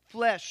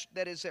flesh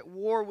that is at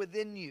war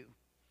within you.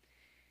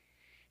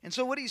 And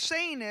so what he's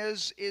saying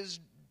is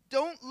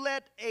don't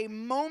let a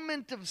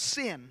moment of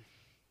sin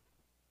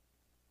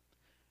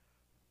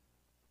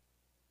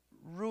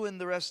ruin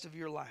the rest of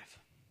your life.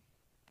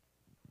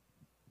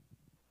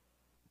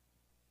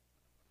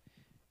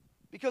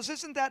 Because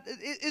isn't that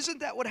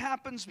what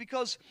happens?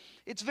 Because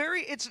it's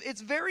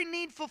very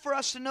needful for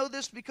us to know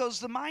this,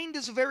 because the mind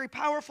is a very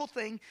powerful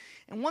thing,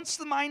 and once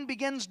the mind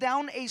begins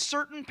down a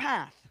certain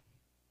path,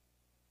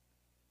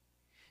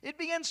 it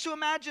begins to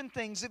imagine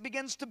things. It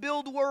begins to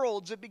build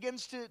worlds. It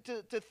begins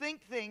to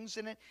think things.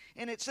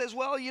 And it says,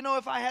 well, you know,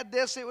 if I had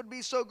this, it would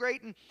be so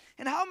great.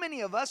 And how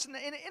many of us, in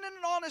an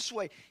honest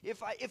way,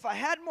 if I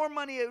had more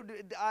money,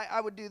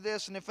 I would do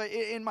this. And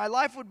in my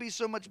life would be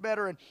so much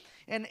better.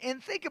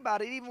 And think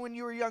about it, even when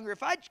you were younger.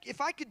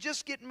 If I could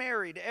just get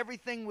married,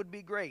 everything would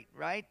be great,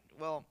 right?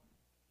 Well,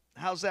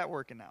 how's that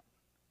working out?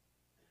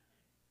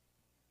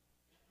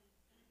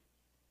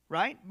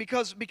 Right?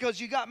 Because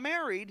you got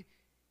married,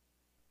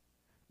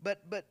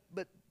 but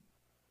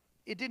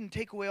it didn't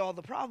take away all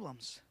the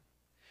problems.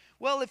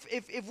 Well,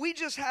 if we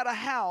just had a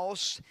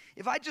house,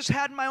 if I just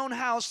had my own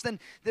house, then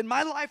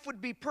my life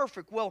would be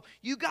perfect. Well,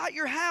 you got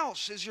your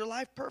house. Is your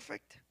life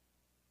perfect?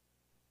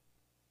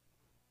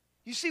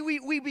 You see,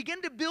 we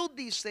begin to build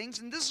these things,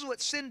 and this is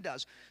what sin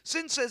does.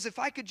 Sin says, if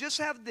I could just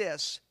have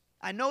this,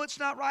 I know it's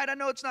not right, I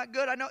know it's not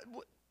good, I know,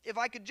 if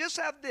I could just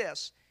have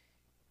this,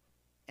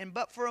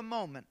 but for a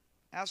moment,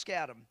 ask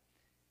Adam,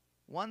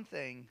 one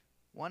thing,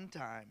 one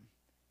time,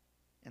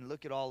 and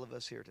look at all of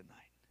us here tonight.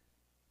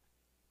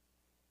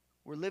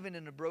 We're living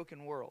in a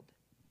broken world.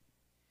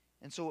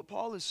 And so what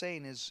Paul is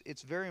saying is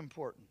it's very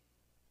important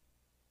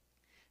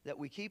that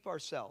we keep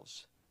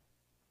ourselves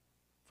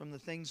from the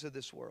things of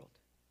this world.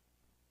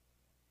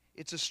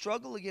 It's a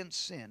struggle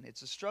against sin.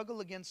 It's a struggle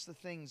against the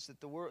things that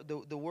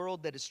the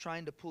world that is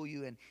trying to pull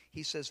you in.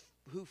 He says,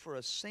 who for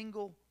a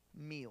single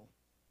meal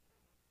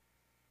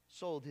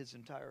sold his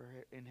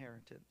entire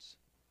inheritance.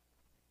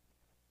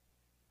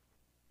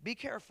 Be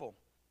careful,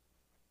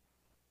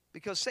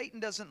 because Satan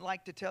doesn't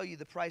like to tell you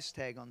the price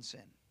tag on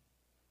sin.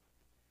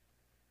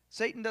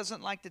 Satan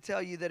doesn't like to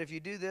tell you that if you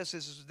do this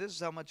is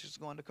how much it's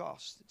going to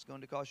cost. It's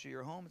going to cost you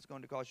your home. It's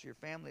going to cost you your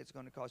family. It's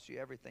going to cost you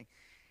everything.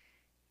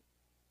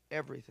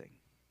 Everything.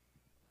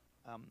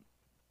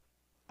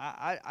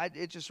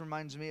 It just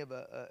reminds me of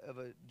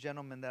a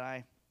gentleman that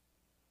I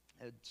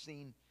had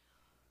seen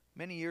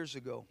many years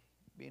ago.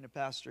 Being a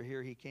pastor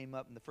here, he came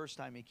up, and the first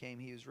time he came,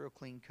 he was real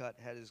clean cut,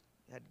 had his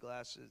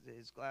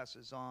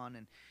glasses on,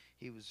 and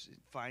he was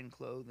fine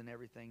clothed and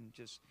everything,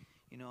 just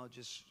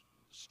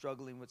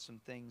struggling with some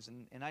things,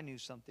 and I knew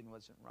something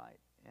wasn't right.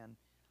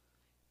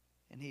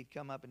 And he'd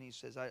come up and he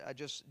says, I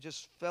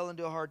just fell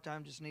into a hard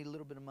time, just need a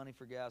little bit of money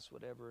for gas,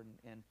 whatever,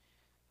 and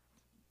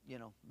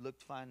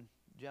looked fine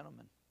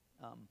gentleman.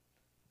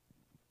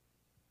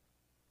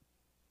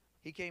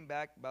 He came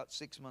back about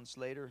 6 months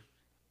later.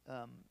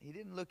 He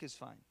didn't look as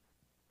fine.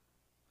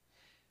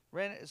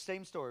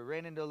 Same story,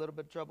 ran into a little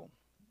bit of trouble.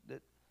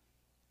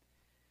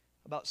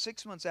 About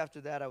 6 months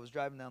after that, I was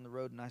driving down the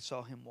road and I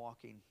saw him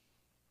walking,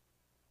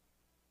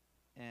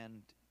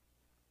 and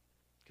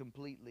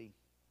completely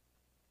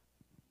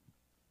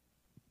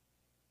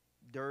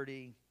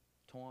dirty,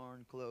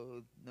 torn,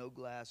 clothed, no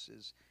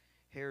glasses,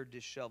 hair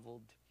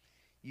disheveled,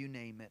 you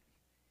name it.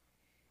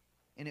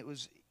 And it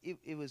was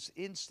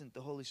instant.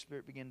 The Holy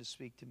Spirit began to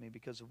speak to me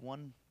because of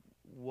one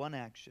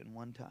action,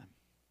 one time.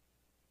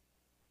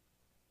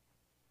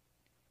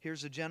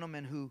 Here's a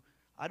gentleman who,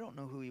 I don't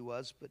know who he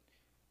was, but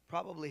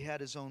probably had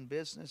his own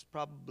business,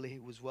 probably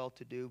was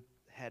well-to-do,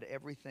 had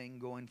everything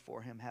going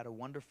for him, had a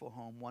wonderful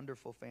home,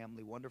 wonderful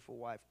family, wonderful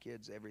wife,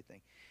 kids,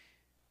 everything.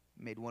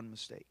 Made one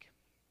mistake.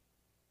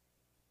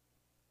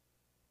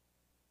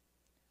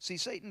 See,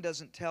 Satan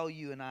doesn't tell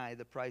you and I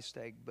the price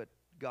tag, but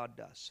God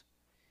does.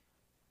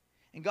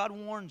 And God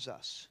warns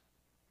us.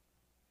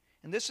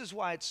 And this is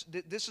why it's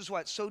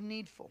so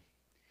needful.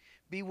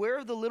 Beware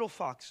of the little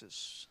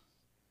foxes,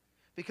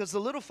 because the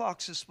little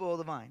foxes spoil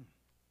the vine.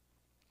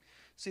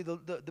 See,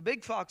 the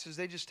big foxes,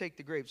 they just take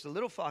the grapes. The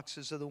little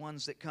foxes are the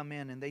ones that come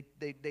in and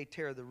they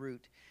tear the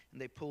root, and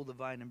they pull the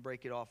vine and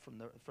break it off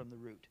from the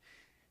root.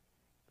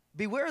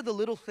 Beware of the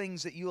little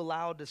things that you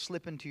allow to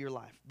slip into your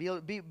life.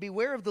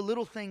 Beware of the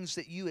little things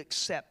that you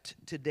accept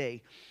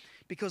today,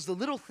 because the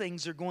little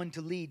things are going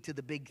to lead to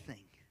the big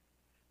thing.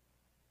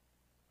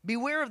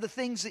 Beware of the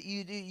things that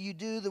you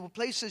do, the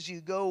places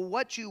you go,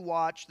 what you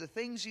watch, the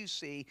things you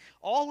see,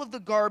 all of the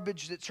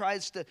garbage that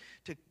tries to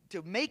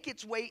make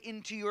its way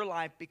into your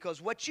life,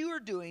 because what you are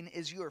doing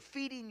is you are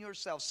feeding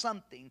yourself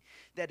something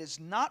that is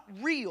not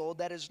real,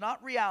 that is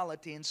not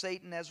reality. And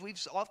Satan, as we've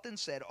often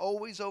said,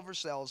 always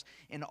oversells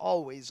and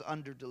always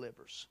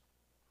underdelivers.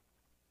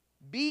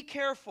 Be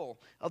careful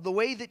of the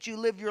way that you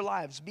live your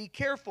lives. Be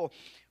careful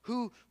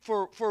who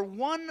for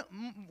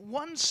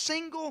one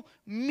single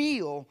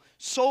meal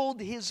sold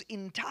his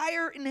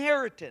entire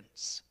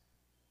inheritance.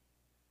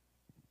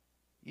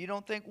 You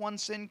don't think one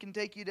sin can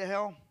take you to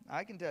hell?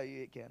 I can tell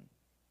you it can.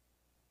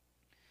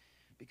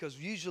 Because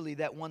usually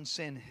that one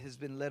sin has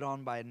been led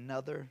on by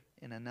another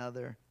and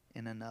another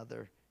and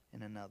another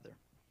and another.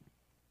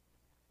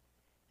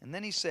 And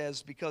then he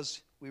says,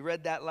 because we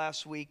read that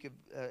last week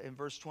in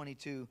verse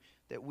 22,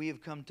 that we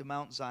have come to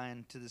Mount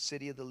Zion, to the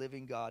city of the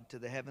living God, to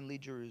the heavenly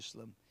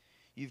Jerusalem.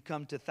 You've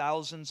come to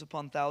thousands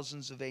upon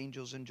thousands of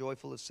angels in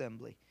joyful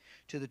assembly,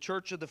 to the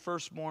church of the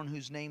firstborn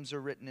whose names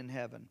are written in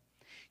heaven.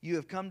 You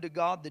have come to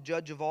God, the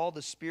judge of all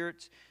the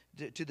spirits,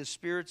 to the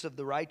spirits of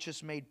the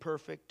righteous made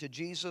perfect, to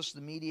Jesus, the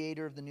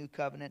mediator of the new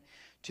covenant,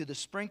 to the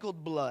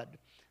sprinkled blood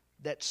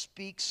that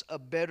speaks a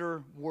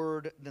better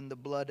word than the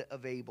blood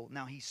of Abel.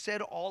 Now, he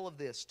said all of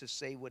this to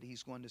say what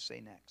he's going to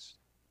say next.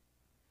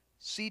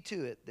 See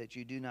to it that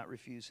you do not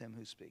refuse him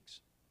who speaks.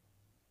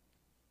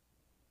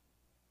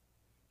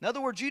 In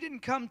other words, you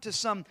didn't come to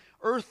some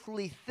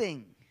earthly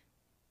thing.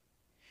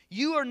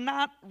 You are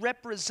not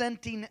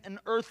representing an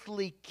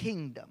earthly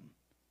kingdom.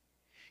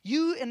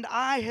 You and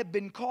I have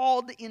been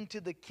called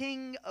into the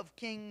King of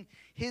Kings,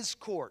 His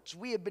courts.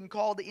 We have been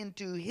called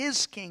into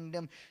His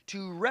kingdom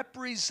to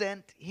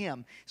represent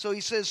Him. So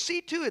he says, see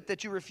to it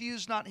that you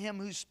refuse not him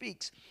who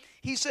speaks.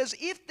 He says,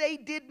 if they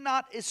did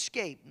not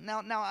escape.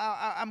 Now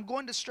I'm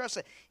going to stress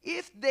it.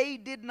 If they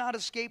did not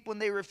escape when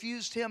they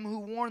refused him who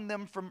warned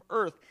them from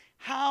earth,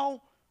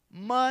 how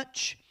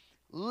much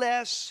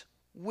less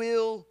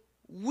will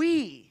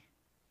we?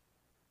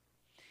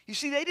 You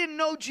see, they didn't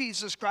know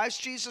Jesus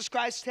Christ. Jesus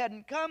Christ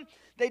hadn't come.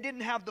 They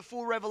didn't have the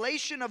full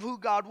revelation of who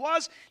God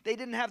was. They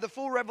didn't have the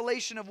full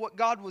revelation of what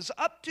God was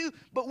up to,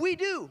 but we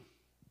do.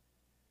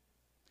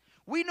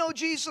 We know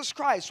Jesus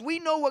Christ. We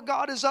know what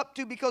God is up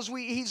to because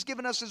He's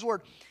given us His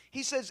Word.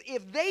 He says,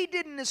 if they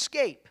didn't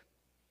escape,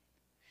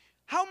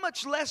 how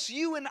much less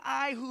you and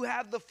I who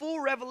have the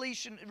full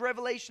revelation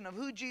of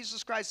who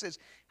Jesus Christ is,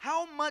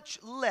 how much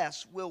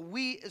less will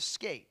we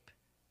escape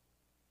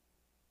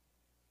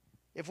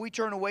if we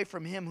turn away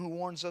from Him who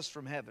warns us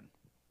from heaven?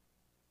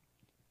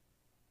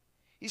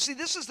 You see,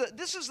 this is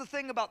the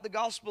thing about the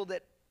gospel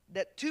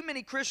that too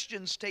many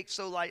Christians take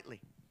so lightly.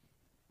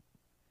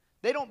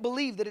 They don't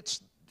believe that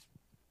it's...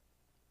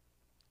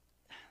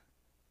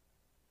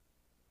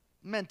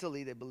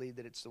 Mentally, they believe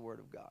that it's the Word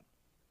of God.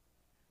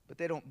 But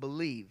they don't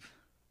believe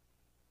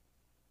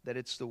that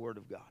it's the Word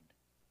of God.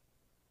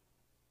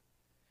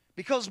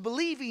 Because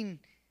believing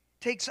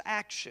takes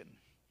action.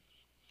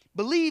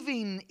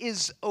 Believing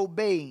is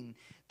obeying.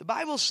 The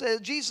Bible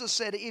says, Jesus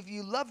said, if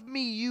you love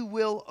me, you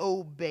will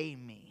obey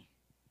me.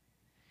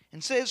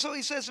 And so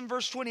he says in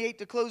verse 28,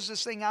 to close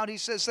this thing out, he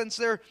says,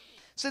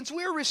 since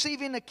we're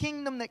receiving a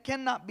kingdom that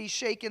cannot be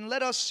shaken,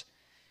 let us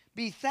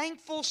be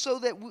thankful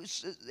so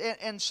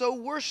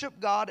worship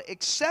God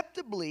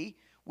acceptably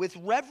with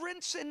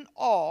reverence and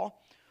awe,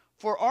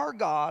 for our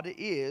God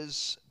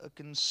is a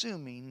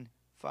consuming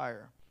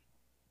fire.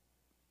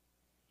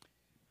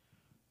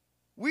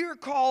 We are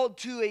called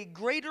to a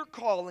greater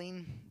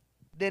calling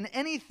than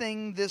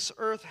anything this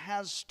earth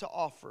has to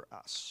offer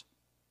us.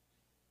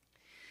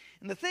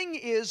 And the thing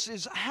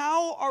is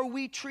how are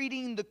we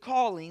treating the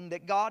calling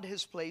that God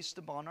has placed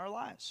upon our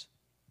lives?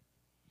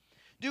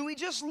 Do we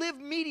just live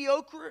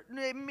mediocre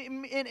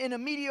in a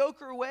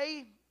mediocre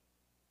way?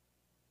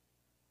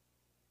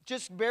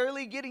 Just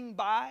barely getting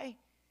by?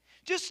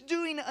 Just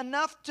doing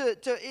enough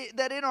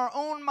that in our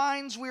own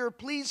minds we are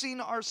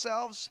pleasing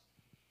ourselves?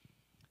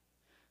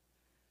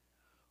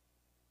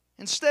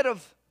 Instead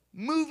of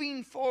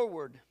moving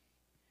forward,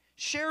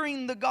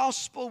 sharing the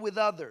gospel with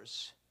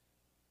others,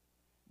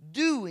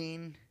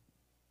 doing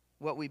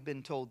what we've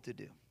been told to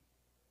do.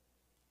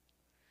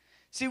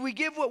 See, we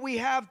give what we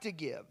have to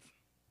give.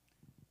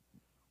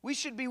 We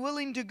should be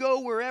willing to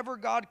go wherever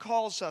God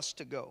calls us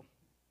to go.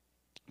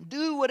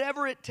 Do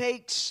whatever it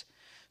takes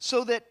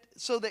so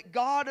that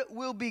God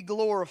will be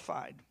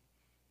glorified.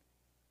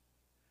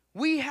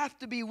 We have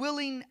to be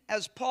willing,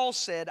 as Paul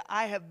said,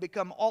 I have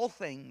become all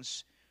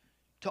things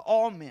to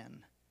all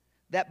men,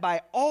 that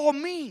by all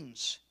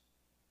means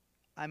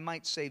I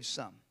might save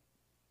some.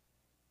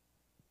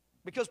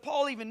 Because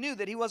Paul even knew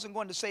that he wasn't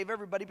going to save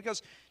everybody,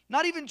 because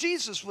not even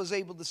Jesus was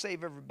able to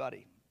save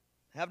everybody.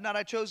 Have not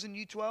I chosen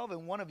you 12,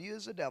 and one of you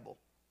is a devil?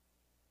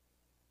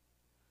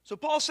 So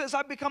Paul says,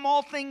 I've become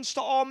all things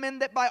to all men,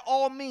 that by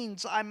all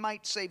means I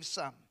might save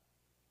some.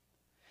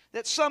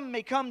 That some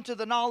may come to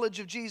the knowledge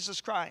of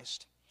Jesus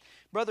Christ.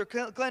 Brother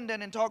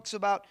Clendenin talks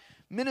about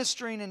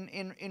ministering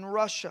in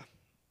Russia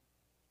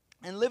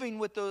and living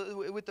with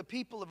the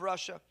people of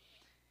Russia.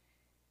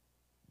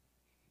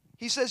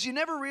 He says, you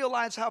never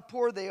realize how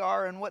poor they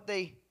are and what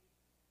they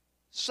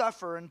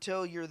suffer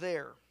until you're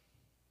there.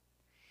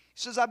 He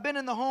says, I've been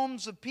in the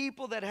homes of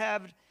people that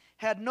have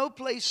had no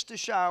place to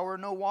shower,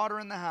 no water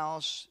in the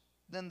house.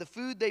 Then the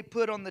food they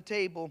put on the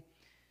table,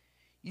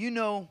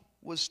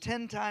 was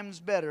 10 times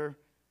better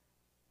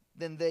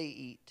than they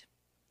eat.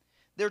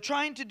 They're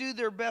trying to do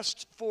their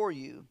best for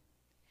you.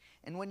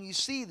 And when you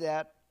see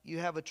that, you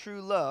have a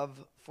true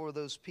love for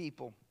those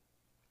people.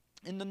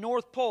 In the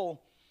North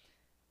Pole,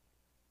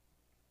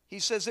 he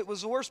says, it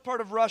was the worst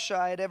part of Russia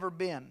I had ever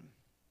been.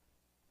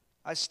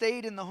 I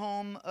stayed in the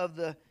home of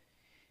the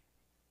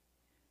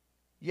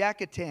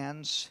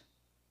Yucatans.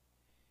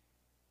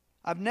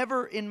 I've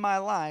never in my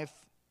life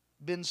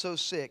been so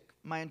sick.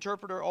 My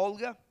interpreter,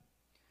 Olga,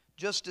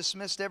 just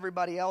dismissed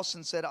everybody else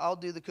and said, I'll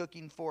do the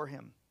cooking for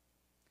him.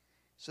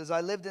 Says,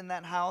 I lived in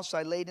that house,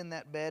 I laid in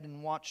that bed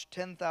and watched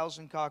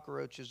 10,000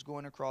 cockroaches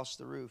going across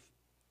the roof.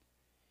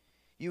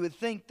 You would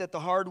think that the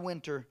hard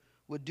winter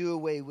would do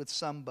away with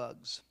some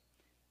bugs.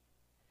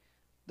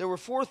 There were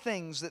 4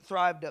 things that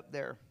thrived up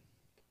there.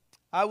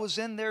 I was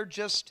in there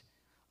just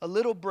a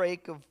little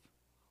break of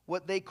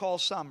what they call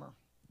summer.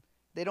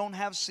 They don't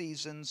have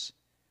seasons.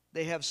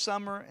 They have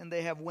summer and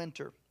they have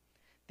winter.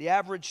 The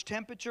average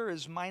temperature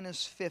is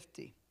minus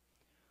 50.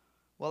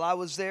 While I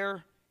was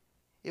there,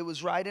 it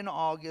was right in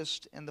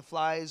August, and the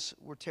flies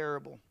were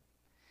terrible.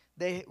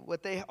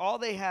 All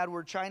they had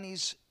were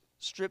Chinese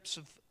strips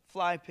of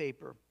fly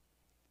paper.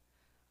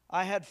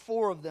 I had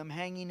 4 of them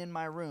hanging in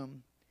my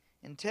room.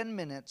 In 10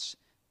 minutes,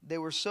 they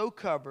were so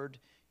covered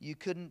you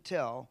couldn't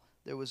tell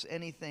there was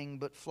anything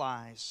but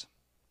flies.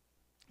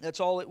 That's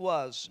all it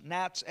was.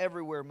 Gnats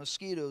everywhere,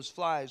 mosquitoes,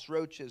 flies,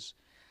 roaches.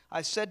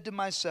 I said to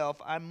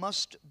myself, I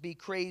must be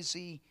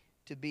crazy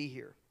to be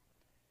here.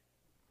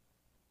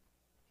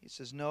 He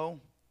says,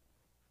 no,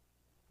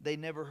 they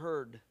never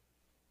heard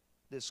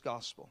this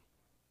gospel.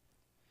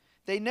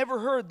 They never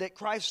heard that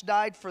Christ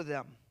died for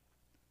them.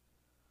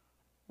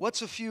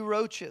 What's a few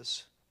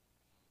roaches?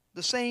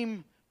 The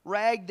same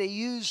rag they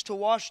use to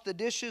wash the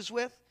dishes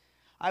with,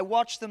 I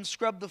watched them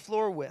scrub the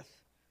floor with,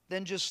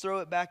 then just throw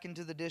it back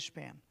into the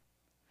dishpan.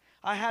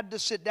 I had to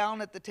sit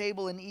down at the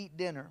table and eat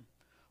dinner.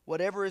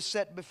 Whatever is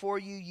set before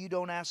you, you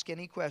don't ask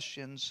any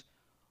questions.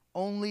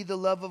 Only the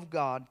love of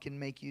God can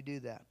make you do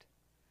that.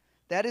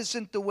 That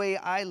isn't the way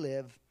I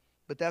live,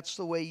 but that's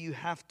the way you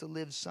have to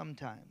live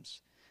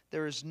sometimes.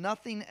 There is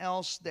nothing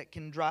else that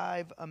can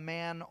drive a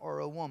man or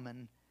a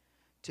woman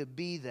to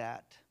be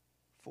that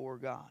for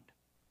God.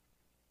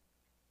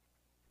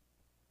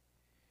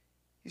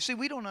 You see,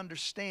 we don't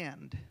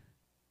understand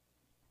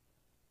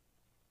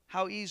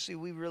how easy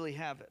we really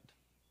have it.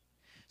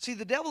 See,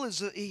 the devil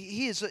is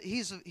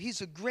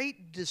he's a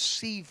great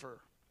deceiver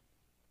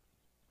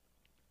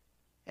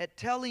at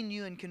telling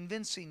you and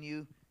convincing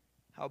you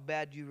how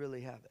bad you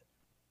really have it.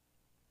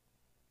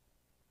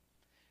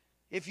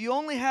 If you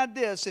only had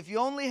this, if you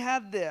only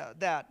had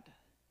that,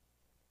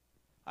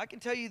 I can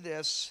tell you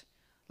this,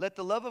 let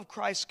the love of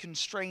Christ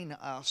constrain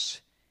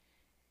us,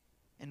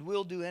 and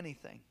we'll do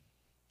anything.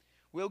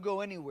 We'll go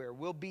anywhere.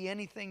 We'll be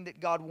anything that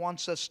God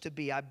wants us to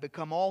be. I've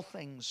become all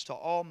things to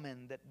all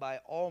men, that by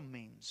all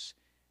means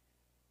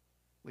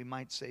we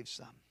might save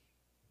some.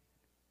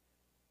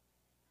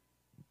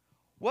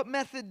 What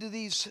method do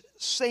these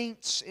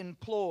saints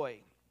employ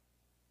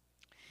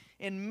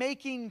in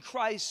making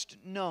Christ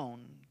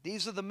known?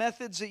 These are the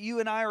methods that you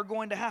and I are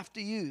going to have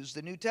to use.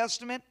 The New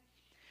Testament,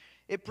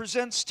 it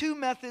presents 2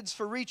 methods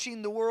for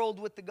reaching the world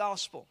with the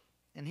gospel.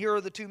 And here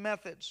are the 2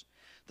 methods.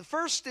 The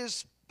first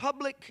is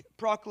public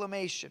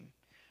proclamation,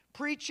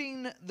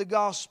 preaching the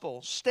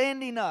gospel,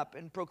 standing up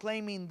and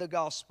proclaiming the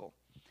gospel,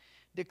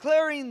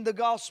 declaring the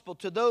gospel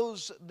to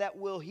those that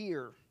will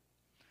hear.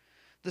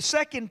 The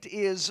second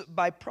is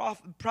by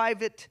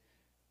private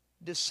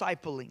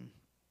discipling,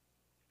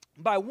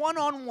 by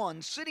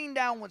one-on-one, sitting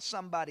down with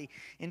somebody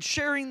and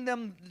sharing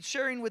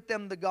with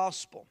them the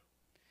gospel.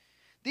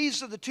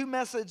 These are the 2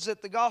 methods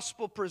that the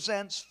gospel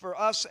presents for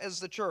us as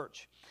the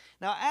church.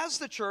 Now, as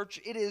the church,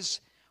 it is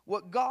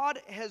what God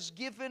has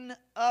given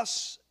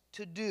us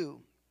to do.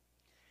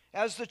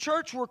 As the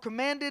church, we're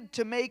commanded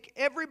to make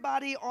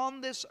everybody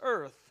on this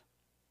earth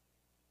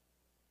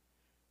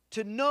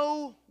to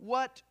know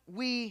what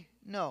we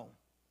know.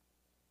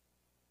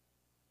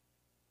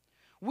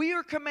 We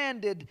are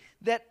commanded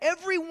that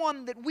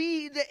everyone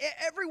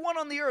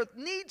on the earth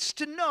needs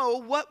to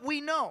know what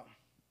we know.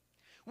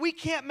 We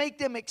can't make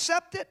them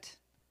accept it.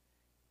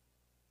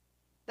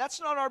 That's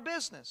not our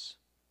business.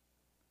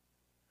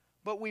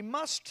 But we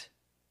must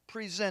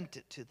present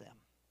it to them.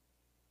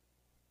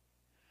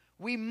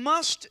 We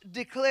must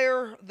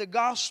declare the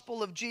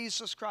gospel of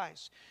Jesus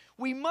Christ.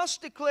 We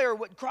must declare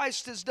what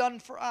Christ has done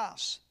for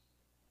us.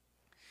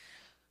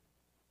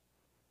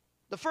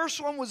 The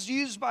first one was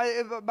used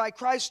by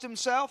Christ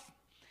himself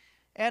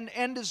and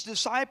his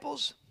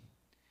disciples.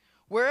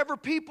 Wherever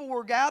people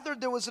were gathered,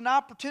 there was an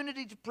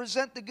opportunity to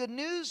present the good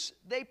news.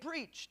 They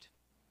preached.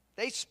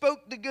 They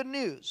spoke the good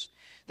news.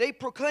 They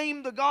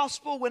proclaimed the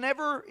gospel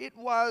wherever it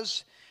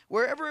was,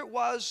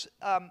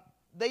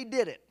 they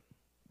did it.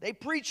 They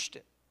preached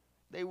it.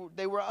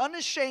 They were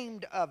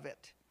unashamed of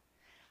it.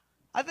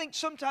 I think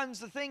sometimes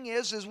the thing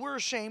is we're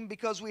ashamed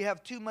because we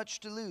have too much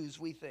to lose,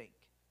 we think.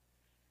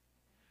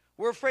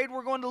 We're afraid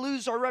we're going to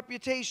lose our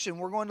reputation.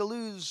 We're going to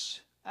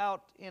lose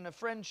out in a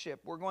friendship.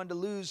 We're going to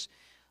lose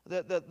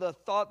the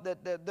thought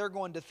that they're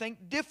going to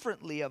think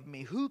differently of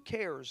me. Who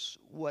cares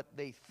what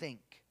they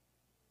think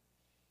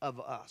of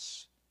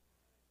us?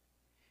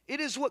 It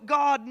is what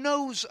God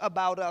knows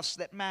about us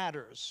that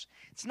matters.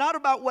 It's not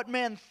about what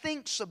man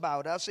thinks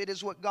about us. It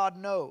is what God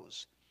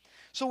knows.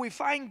 So we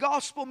find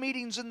gospel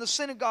meetings in the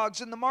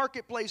synagogues, in the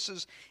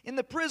marketplaces, in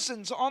the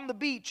prisons, on the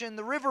beach, in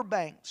the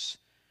riverbanks.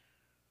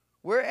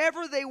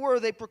 Wherever they were,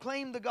 they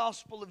proclaimed the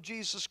gospel of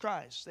Jesus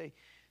Christ. They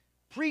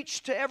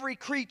preached to every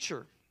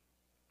creature.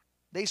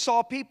 They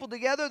saw people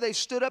together, they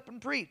stood up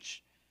and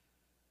preached.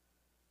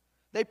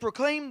 They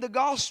proclaimed the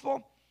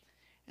gospel,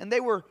 and they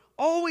were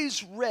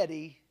always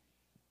ready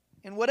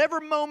in whatever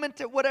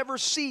moment, at whatever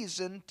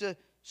season, to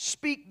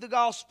speak the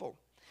gospel.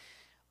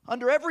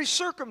 Under every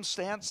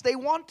circumstance, they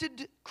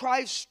wanted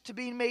Christ to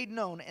be made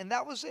known, and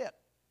that was it.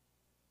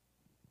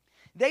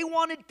 They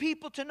wanted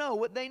people to know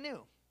what they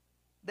knew.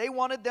 They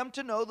wanted them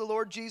to know the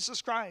Lord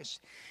Jesus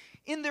Christ.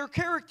 In their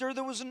character,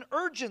 there was an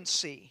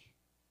urgency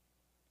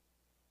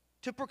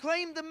to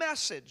proclaim the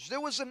message.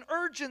 There was an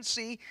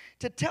urgency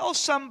to tell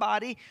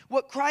somebody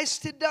what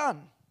Christ had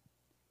done.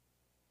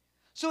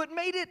 So it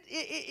made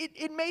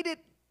it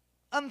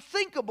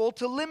unthinkable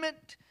to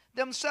limit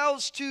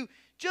themselves to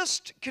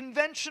just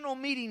conventional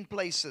meeting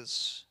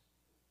places.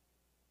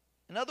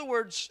 In other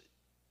words,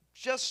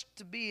 just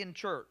to be in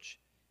church.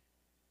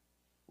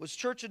 Was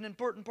church an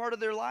important part of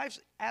their lives?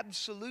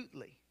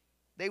 Absolutely.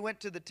 They went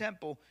to the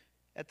temple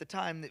at the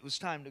time it was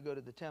time to go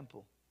to the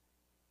temple.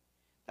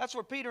 That's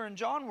where Peter and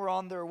John were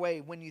on their way,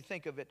 when you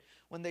think of it.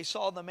 When they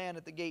saw the man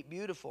at the gate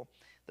beautiful,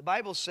 the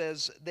Bible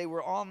says they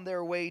were on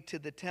their way to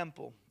the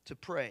temple to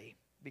pray,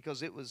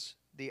 because it was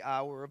the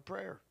hour of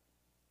prayer.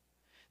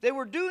 They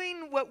were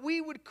doing what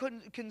we would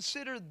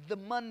consider the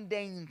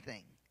mundane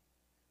thing.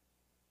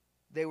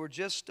 They were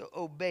just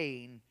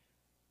obeying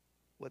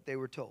what they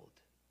were told.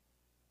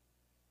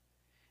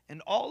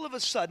 And all of a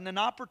sudden, an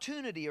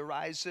opportunity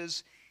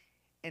arises,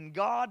 and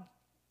God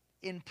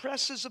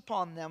impresses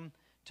upon them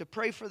to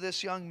pray for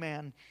this young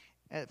man,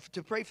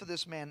 to pray for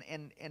this man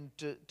and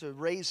to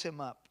raise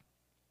him up.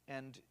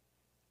 And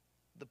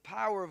the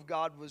power of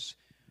God was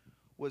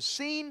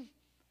seen,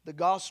 the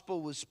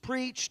gospel was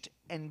preached,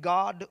 and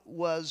God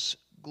was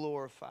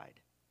glorified.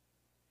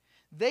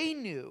 They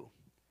knew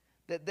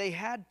that they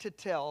had to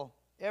tell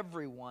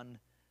everyone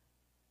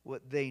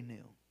what they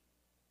knew.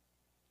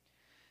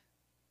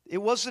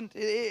 It wasn't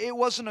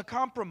a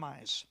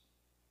compromise.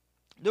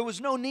 There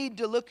was no need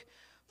to look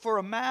for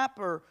a map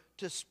or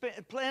to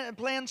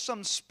plan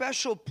some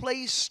special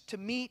place to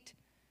meet.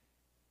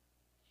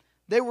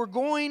 They were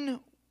going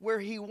where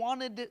He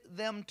wanted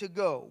them to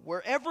go.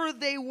 Wherever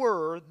they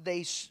were,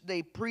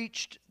 they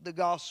preached the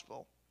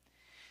gospel.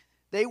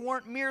 They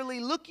weren't merely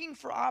looking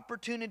for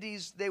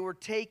opportunities, they were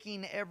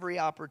taking every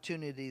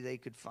opportunity they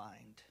could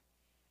find.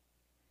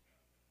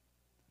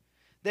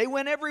 They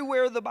went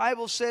everywhere, the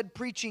Bible said,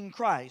 preaching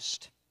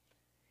Christ.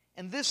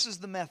 And this is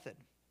the method.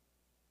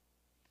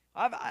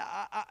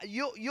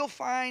 You'll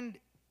find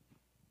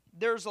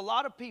there's a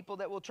lot of people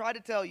that will try to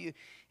tell you,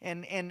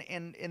 and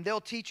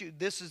they'll teach you,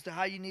 this is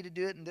how you need to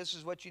do it, and this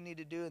is what you need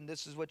to do, and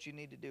this is what you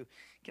need to do.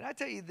 Can I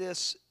tell you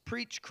this?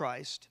 Preach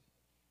Christ.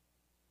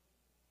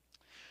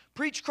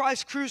 Preach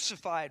Christ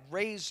crucified,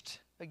 raised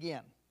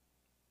again.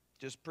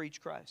 Just preach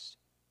Christ.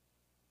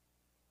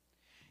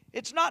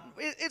 It's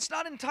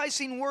not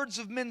enticing words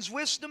of men's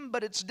wisdom,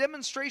 but it's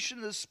demonstration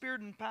of the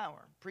Spirit and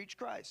power. Preach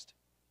Christ.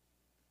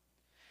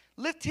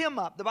 Lift Him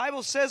up. The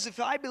Bible says,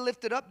 if I be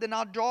lifted up, then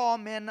I'll draw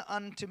men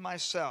unto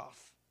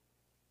myself.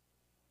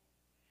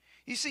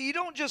 You see, you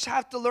don't just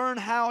have to learn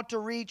how to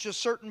reach a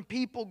certain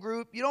people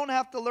group. You don't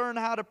have to learn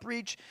how to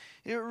reach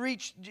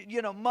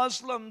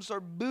Muslims or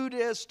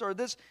Buddhists or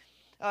this.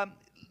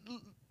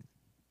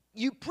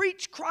 You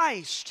preach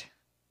Christ.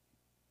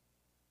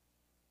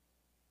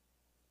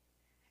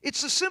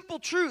 It's a simple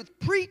truth.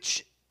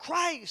 Preach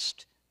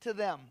Christ to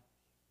them.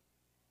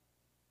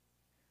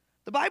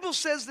 The Bible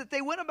says that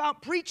they went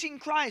about preaching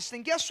Christ.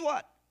 And guess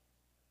what?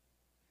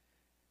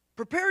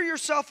 Prepare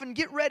yourself and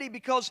get ready,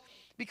 because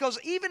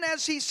even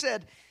as He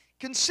said,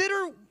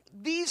 consider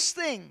these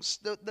things,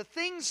 the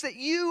things that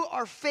you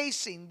are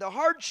facing, the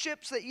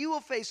hardships that you will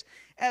face,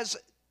 as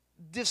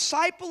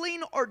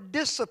discipling or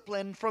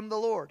discipline from the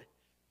Lord.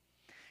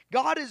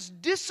 God is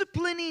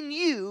disciplining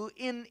you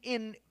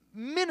in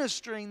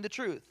ministering the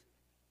truth.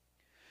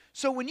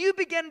 So when you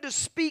begin to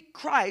speak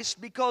Christ,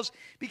 because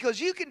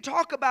you can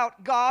talk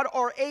about God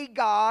or a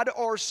God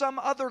or some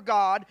other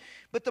God,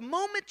 but the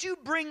moment you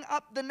bring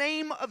up the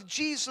name of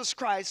Jesus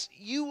Christ,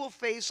 you will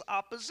face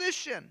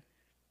opposition.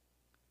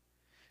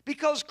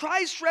 Because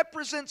Christ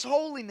represents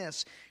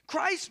holiness.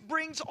 Christ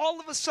all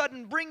of a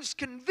sudden brings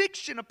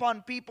conviction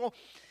upon people,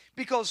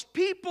 because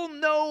people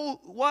know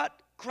what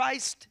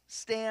Christ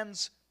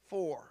stands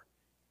for.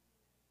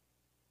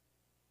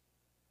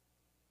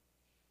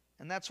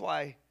 And that's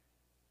why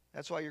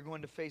you're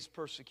going to face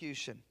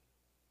persecution.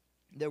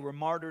 They were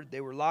martyred,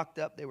 they were locked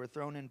up, they were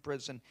thrown in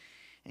prison.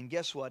 And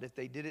guess what? If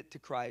they did it to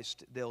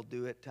Christ, they'll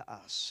do it to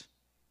us.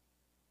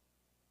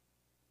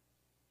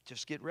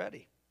 Just get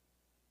ready.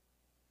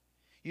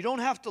 You don't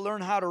have to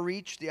learn how to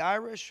reach the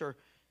Irish, or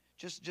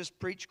just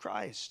preach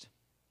Christ.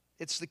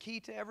 It's the key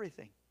to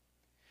everything.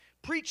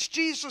 Preach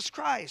Jesus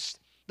Christ.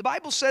 The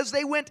Bible says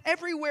they went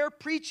everywhere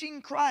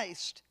preaching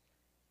Christ.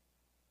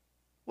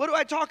 What do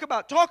I talk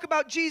about? Talk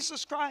about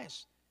Jesus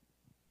Christ.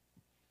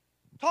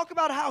 Talk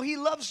about how He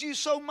loves you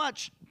so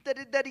much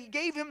that He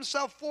gave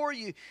Himself for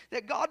you,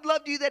 that God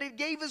loved you, that He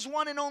gave His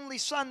one and only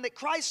Son, that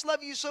Christ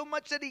loved you so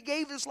much that He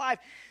gave His life,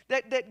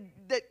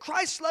 that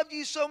Christ loved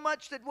you so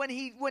much that when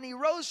He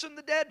rose from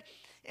the dead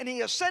and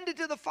He ascended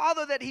to the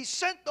Father, that He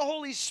sent the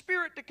Holy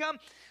Spirit to come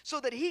so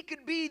that He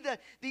could be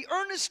the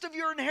earnest of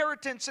your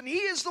inheritance, and He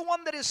is the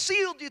one that has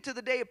sealed you to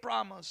the day of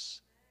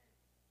promise.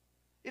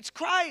 It's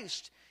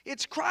Christ.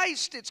 It's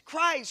Christ. It's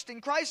Christ.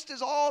 And Christ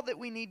is all that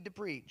we need to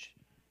preach.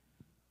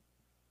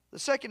 The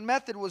second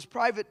method was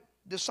private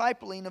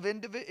discipling of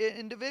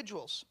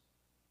individuals.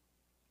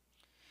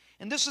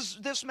 And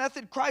this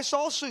method Christ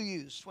also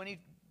used when He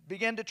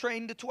began to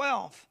train the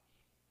 12.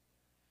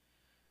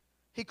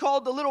 He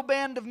called the little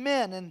band of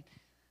men, and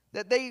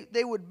that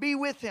they would be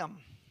with Him,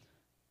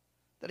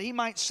 that He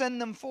might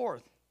send them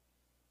forth.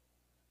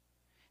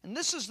 And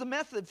this is the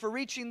method for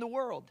reaching the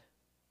world.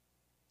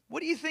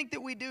 What do you think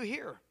that we do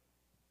here?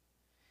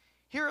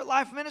 Here at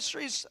Life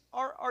Ministries,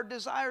 our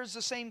desire is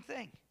the same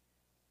thing.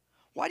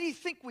 Why do you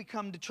think we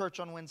come to church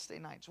on Wednesday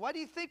nights? Why do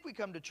you think we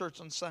come to church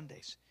on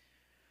Sundays?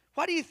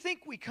 Why do you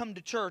think we come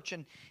to church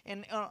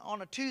and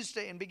on a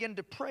Tuesday and begin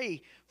to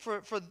pray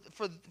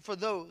for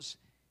those?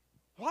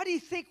 Why do you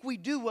think we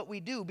do what we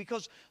do?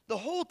 Because the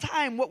whole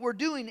time what we're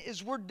doing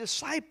is we're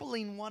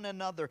discipling one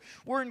another.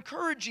 We're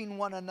encouraging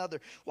one another.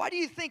 Why do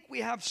you think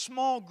we have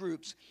small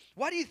groups?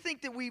 Why do you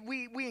think that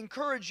we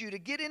encourage you to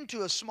get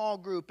into a small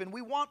group, and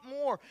we want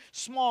more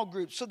small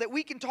groups so that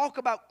we can talk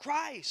about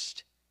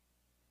Christ?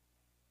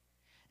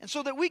 And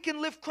so that we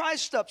can lift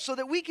Christ up, so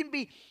that we can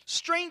be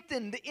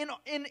strengthened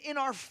in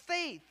our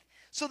faith,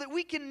 so that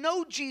we can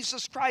know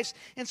Jesus Christ,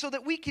 and so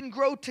that we can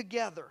grow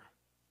together.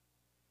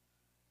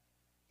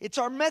 It's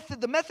our method.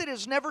 The method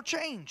has never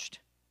changed.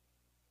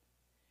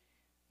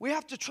 We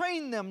have to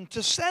train them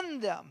to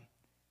send them,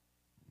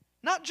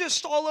 not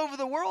just all over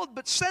the world,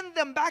 but send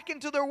them back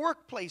into their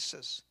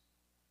workplaces.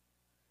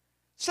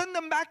 Send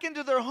them back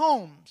into their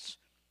homes.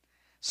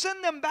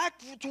 Send them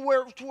back to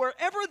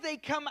wherever they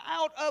come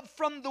out of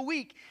from the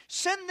week.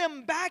 Send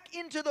them back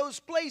into those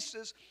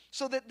places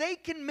so that they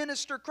can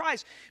minister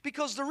Christ.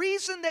 Because the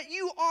reason that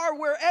you are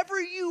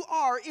wherever you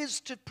are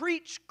is to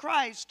preach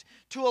Christ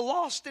to a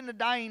lost and a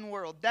dying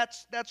world.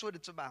 That's what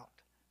it's about.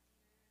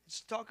 It's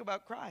to talk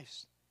about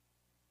Christ.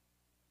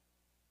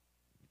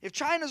 If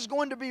China's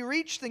going to be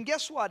reached, then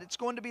guess what? It's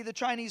going to be the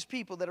Chinese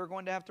people that are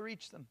going to have to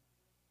reach them.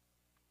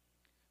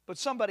 But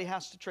somebody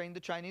has to train the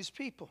Chinese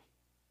people.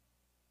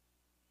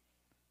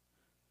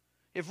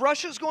 If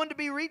Russia's going to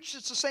be reached,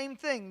 it's the same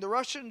thing. The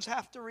Russians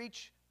have to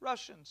reach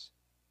Russians.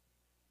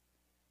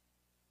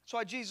 That's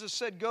why Jesus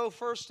said, go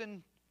first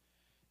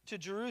to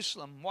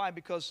Jerusalem. Why?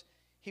 Because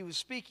He was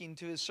speaking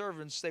to His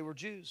servants. They were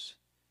Jews.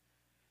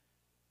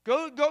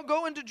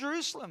 Go into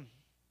Jerusalem,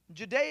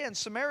 Judea and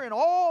Samaria, and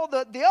all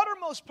the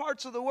uttermost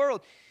parts of the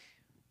world.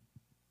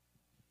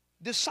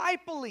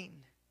 Discipling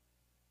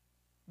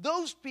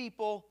those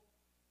people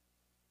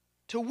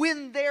to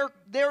win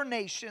their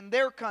nation,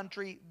 their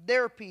country,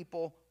 their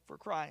people for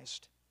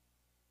Christ.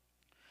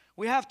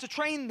 We have to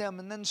train them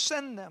and then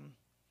send them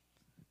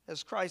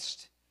as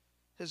Christ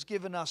has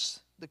given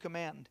us the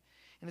command.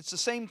 And it's the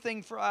same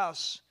thing for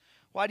us.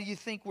 Why do you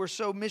think we're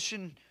so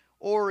mission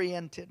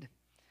oriented?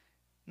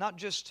 Not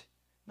just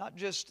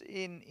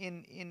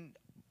in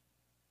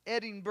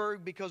Edinburgh,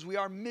 because we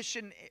are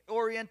mission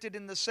oriented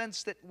in the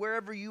sense that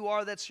wherever you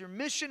are, that's your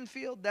mission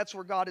field. That's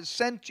where God has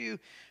sent you.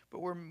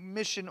 But we're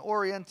mission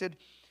oriented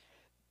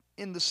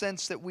in the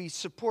sense that we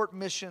support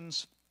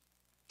missions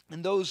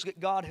and those that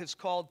God has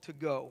called to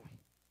go.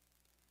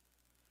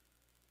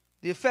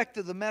 The effect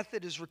of the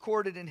method is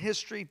recorded in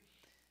history,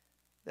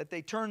 that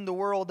they turned the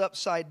world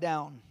upside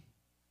down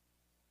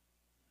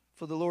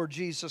for the Lord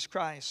Jesus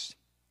Christ.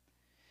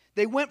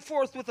 They went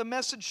forth with a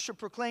message to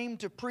proclaim,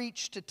 to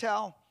preach, to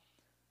tell.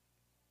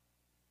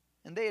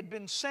 And they had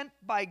been sent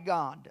by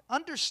God.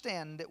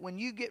 Understand that when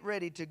you get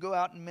ready to go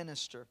out and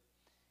minister,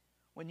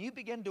 when you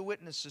begin to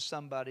witness to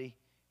somebody,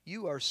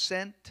 you are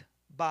sent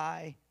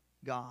by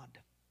God.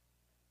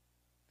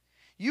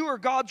 You are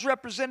God's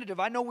representative.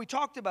 I know we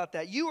talked about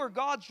that. You are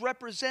God's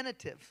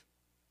representative.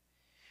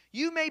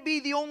 You may be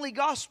the only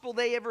gospel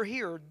they ever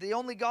hear, the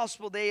only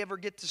gospel they ever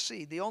get to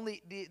see.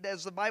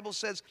 As the Bible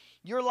says,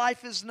 your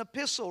life is an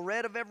epistle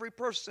read of every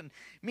person.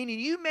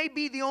 Meaning you may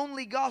be the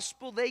only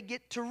gospel they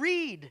get to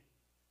read.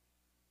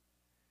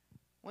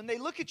 When they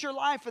look at your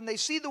life and they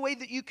see the way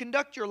that you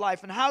conduct your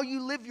life and how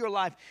you live your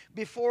life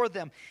before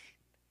them,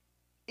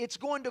 it's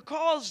going to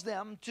cause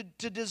them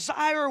to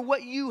desire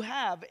what you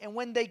have. And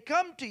when they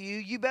come to you,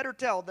 you better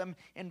tell them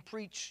and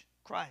preach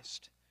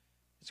Christ.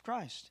 It's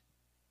Christ.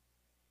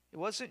 It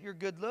wasn't your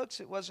good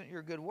looks. It wasn't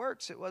your good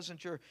works. It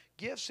wasn't your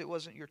gifts. It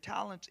wasn't your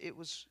talents. It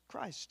was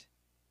Christ.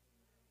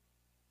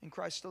 And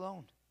Christ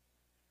alone.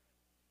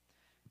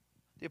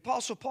 The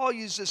Apostle Paul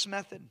used this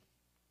method.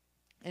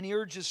 And he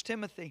urges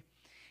Timothy.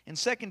 In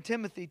 2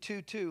 Timothy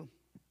 2:2,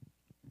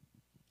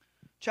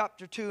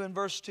 chapter 2 and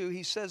verse 2,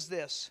 he says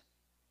this.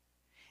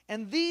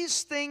 And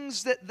these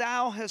things that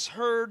thou hast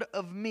heard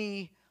of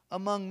me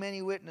among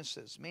many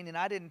witnesses. Meaning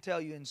I didn't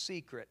tell you in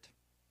secret.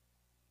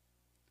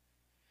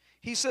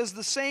 He says,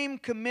 the same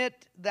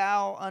commit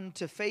thou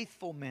unto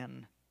faithful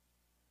men,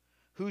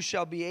 who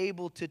shall be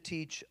able to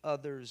teach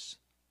others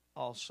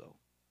also.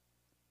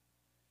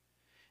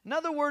 In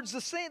other words,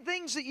 the same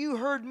things that you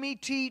heard me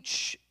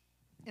teach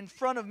in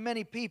front of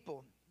many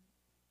people,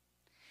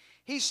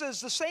 he says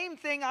the same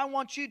thing I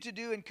want you to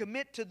do and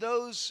commit to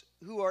those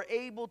who are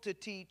able to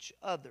teach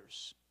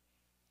others.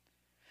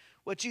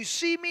 What you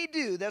see me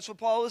do, that's what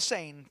Paul is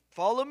saying,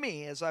 follow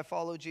me as I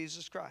follow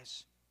Jesus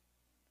Christ.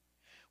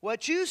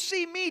 What you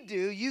see me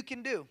do, you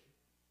can do.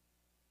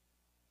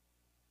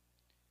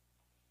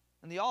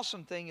 And the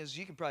awesome thing is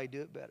you can probably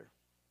do it better.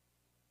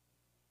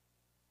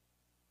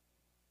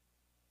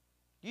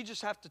 You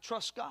just have to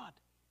trust God.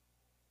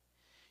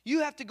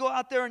 You have to go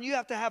out there and you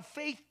have to have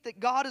faith that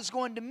God is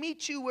going to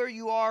meet you where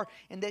you are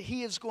and that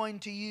He is going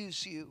to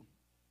use you.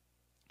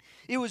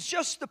 It was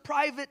just the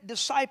private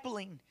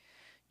discipling,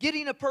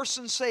 getting a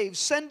person saved,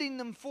 sending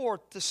them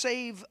forth to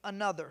save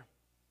another.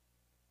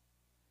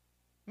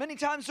 Many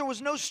times there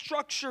was no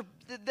structure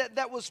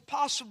that was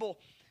possible,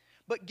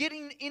 but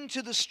getting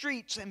into the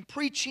streets and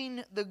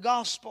preaching the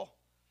gospel.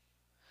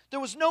 There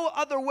was no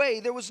other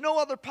way. There was no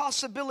other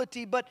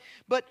possibility but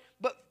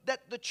that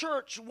the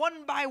church,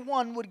 one by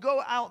one, would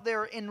go out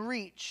there and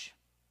reach.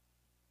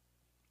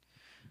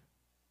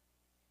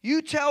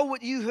 You tell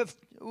what you have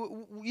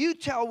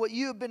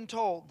been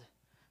told.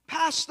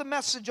 Pass the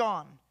message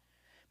on.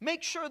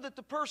 Make sure that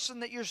the person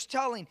that you're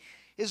telling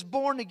is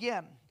born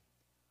again.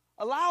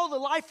 Allow the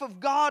life of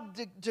God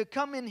to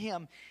come in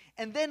him,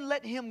 and then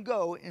let him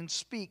go and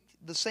speak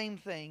the same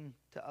thing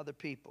to other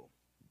people.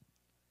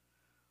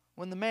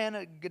 When the man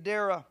at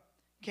Gadara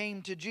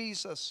came to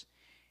Jesus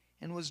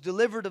and was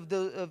delivered of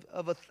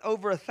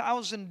over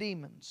 1,000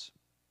 demons,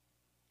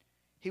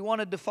 he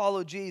wanted to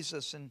follow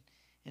Jesus, and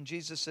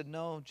Jesus said,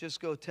 no,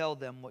 just go tell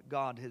them what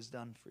God has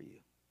done for you.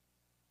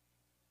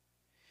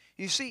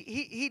 You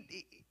see,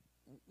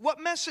 what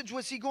message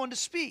was he going to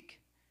speak?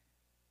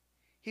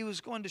 He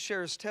was going to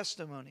share his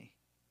testimony.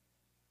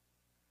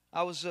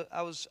 I was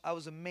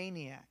a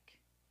maniac.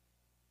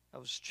 I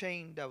was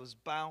chained. I was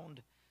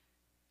bound.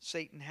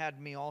 Satan had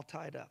me all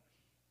tied up.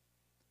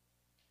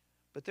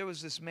 But there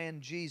was this man,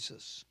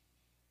 Jesus,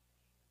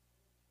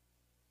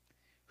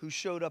 who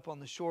showed up on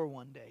the shore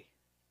one day.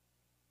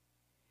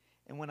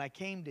 And when I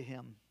came to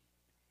him,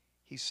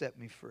 he set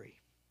me free.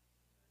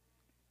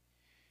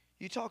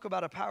 You talk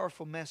about a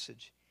powerful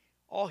message.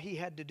 All he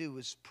had to do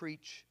was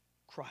preach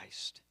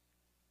Christ.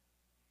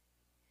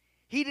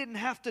 He didn't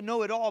have to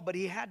know it all, but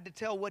he had to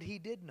tell what he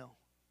did know.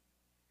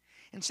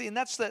 And see, and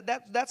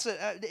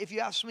if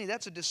you ask me,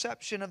 that's a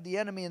deception of the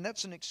enemy, and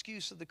that's an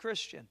excuse of the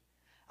Christian.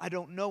 I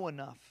don't know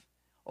enough.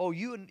 Oh,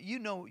 you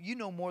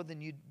know more than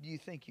you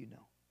think you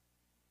know.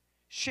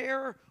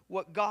 Share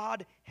what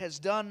God has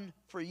done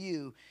for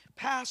you.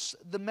 Pass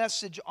the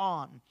message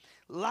on.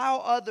 Allow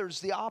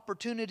others the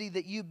opportunity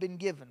that you've been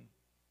given.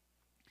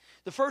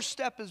 The first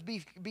step is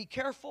be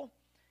careful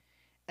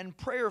and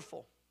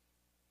prayerful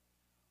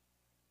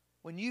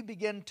when you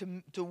begin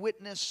to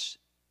witness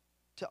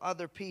to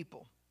other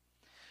people,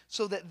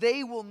 so that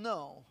they will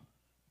know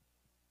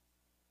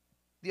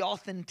the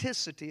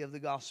authenticity of the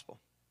gospel.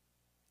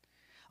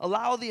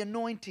 Allow the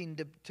anointing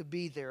to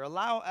be there.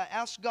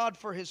 Ask God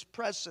for His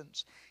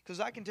presence.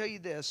 Because I can tell you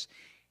this,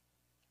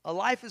 a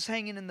life is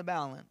hanging in the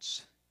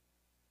balance.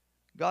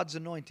 God's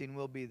anointing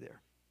will be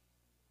there.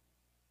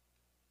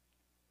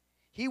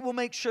 He will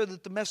make sure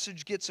that the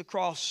message gets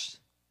across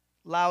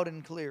loud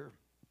and clear.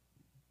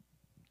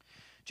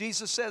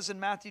 Jesus says in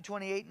Matthew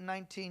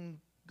 28:19,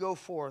 go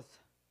forth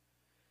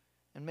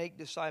and make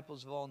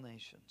disciples of all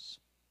nations.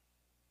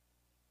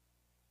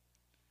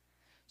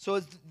 So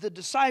as the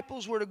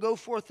disciples were to go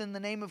forth in the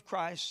name of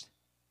Christ,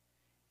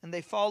 and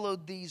they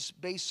followed these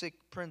basic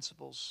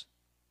principles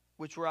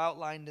which were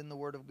outlined in the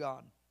Word of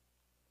God.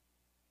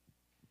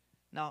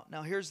 Now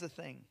here's the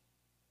thing.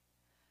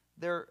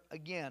 There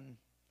again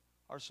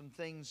are some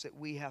things that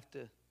we have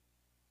to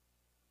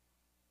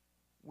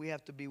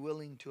be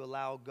willing to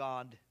allow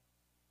God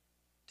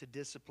to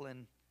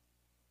discipline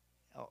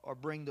or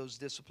bring those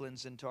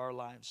disciplines into our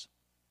lives.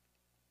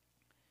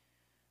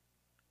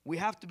 We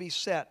have to be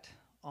set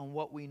on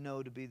what we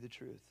know to be the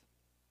truth.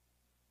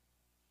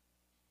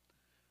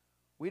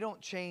 We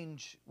don't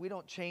change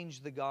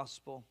the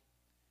gospel.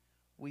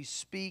 We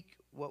speak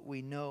what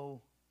we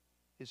know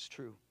is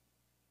true.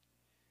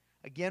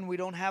 Again, we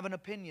don't have an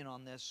opinion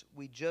on this.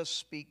 We just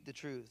speak the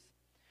truth.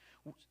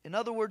 In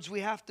other words, we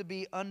have to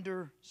be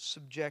under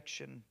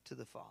subjection to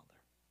the Father.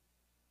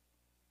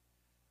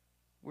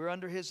 We're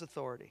under His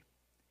authority.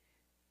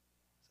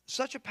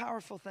 Such a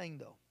powerful thing,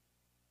 though.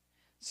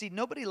 See,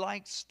 nobody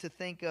likes to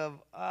think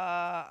of,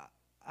 I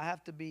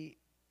have to be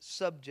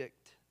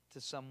subject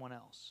to someone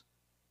else,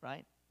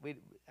 right?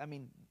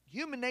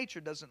 Human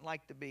nature doesn't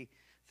like to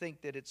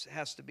think that it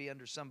has to be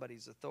under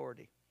somebody's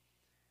authority.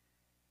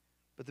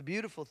 But the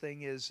beautiful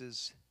thing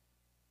is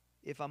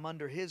if I'm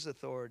under His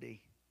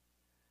authority,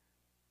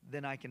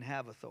 then I can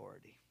have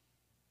authority.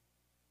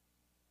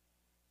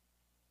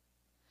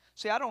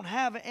 See, I don't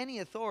have any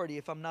authority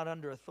if I'm not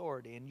under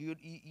authority. And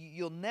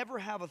you'll never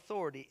have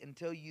authority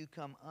until you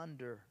come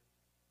under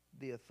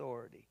the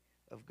authority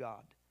of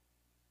God.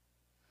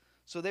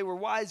 So they were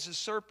wise as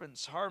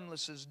serpents,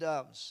 harmless as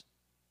doves.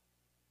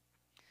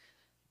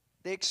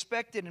 They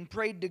expected and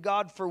prayed to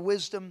God for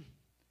wisdom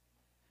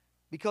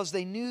because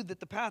they knew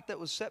that the path that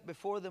was set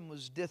before them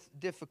was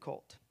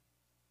difficult.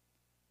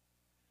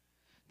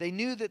 They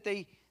knew that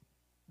they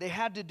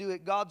had to do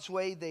it God's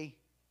way. They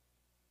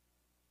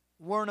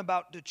weren't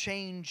about to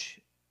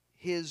change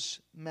His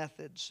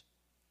methods.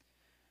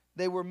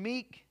 They were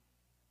meek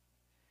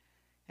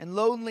and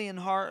lowly in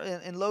heart,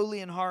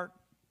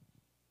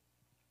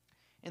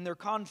 in their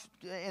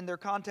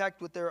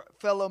contact with their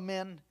fellow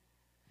men.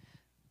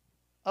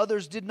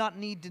 Others did not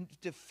need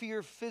to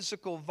fear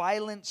physical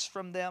violence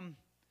from them,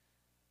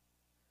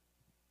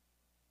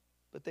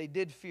 but they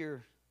did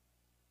fear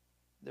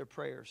their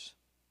prayers.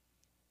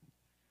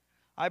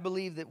 I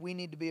believe that we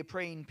need to be a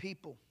praying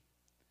people,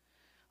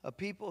 a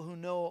people who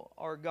know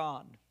our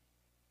God,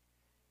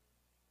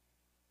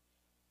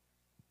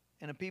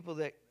 and a people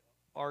that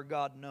our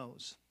God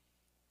knows.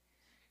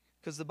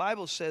 Because the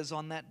Bible says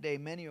on that day,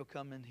 many will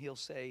come and He'll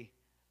say,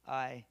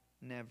 I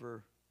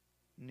never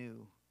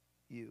knew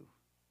you.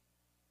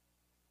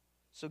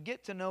 So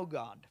get to know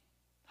God.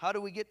 How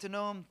do we get to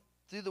know Him?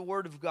 Through the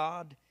Word of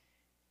God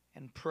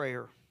and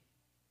prayer.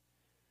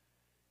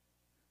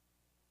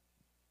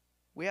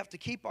 We have to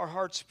keep our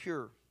hearts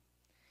pure.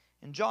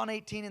 In John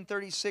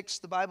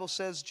 18:36, the Bible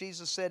says,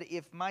 Jesus said,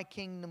 if my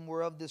kingdom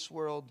were of this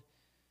world,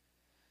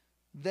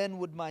 then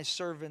would my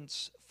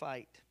servants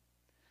fight.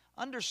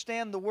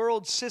 Understand the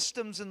world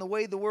systems and the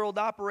way the world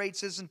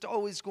operates isn't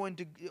always going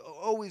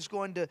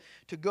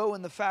to go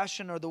in the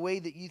fashion or the way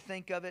that you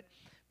think of it.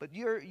 But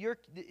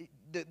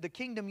the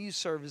kingdom you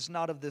serve is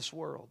not of this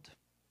world.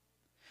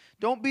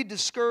 Don't be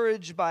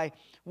discouraged by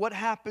what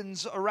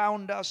happens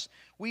around us.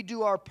 We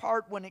do our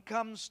part when it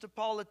comes to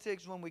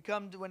politics, when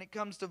it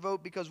comes to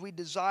vote, because we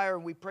desire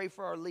and we pray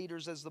for our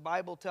leaders as the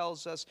Bible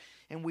tells us,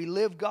 and we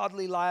live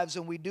godly lives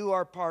and we do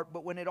our part.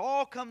 But when it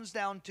all comes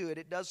down to it,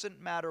 it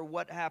doesn't matter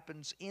what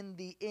happens in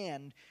the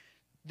end.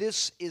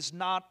 This is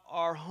not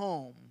our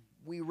home.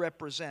 We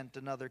represent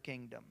another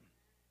kingdom.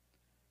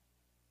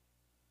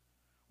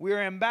 We are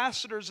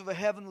ambassadors of a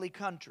heavenly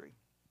country.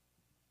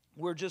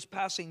 We're just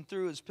passing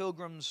through as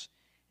pilgrims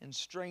and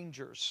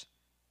strangers.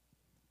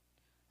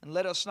 And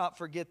let us not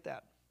forget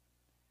that.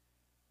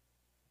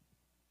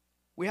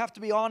 We have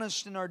to be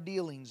honest in our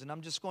dealings, and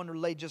I'm just going to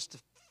lay just a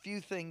few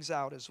things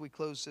out as we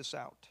close this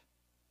out.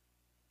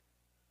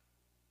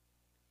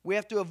 We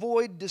have to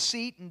avoid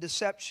deceit and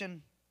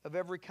deception of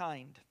every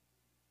kind.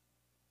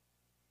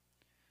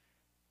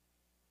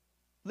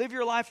 Live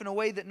your life in a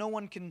way that no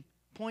one can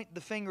point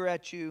the finger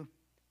at you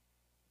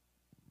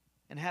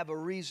and have a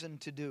reason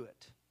to do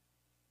it.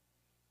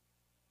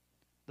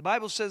 The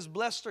Bible says,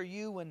 blessed are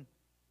you when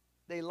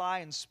they lie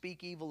and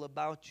speak evil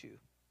about you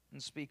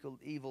and speak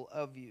evil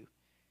of you.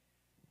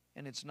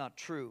 And it's not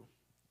true.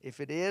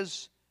 If it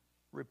is,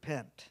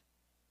 repent.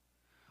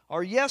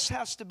 Our yes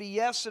has to be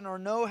yes and our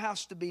no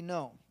has to be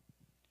no.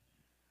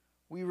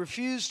 We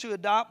refuse to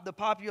adopt the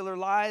popular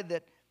lie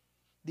that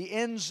the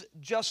ends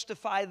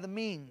justify the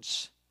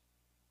means.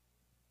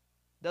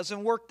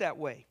 Doesn't work that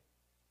way.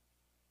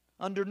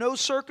 Under no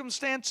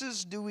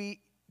circumstances do we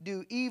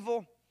do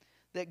evil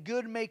that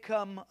good may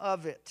come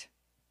of it.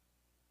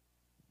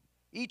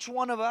 Each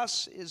one of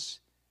us is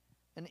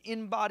an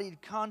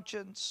embodied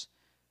conscience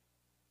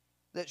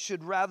that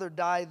should rather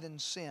die than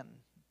sin.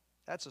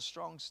 That's a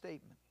strong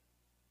statement.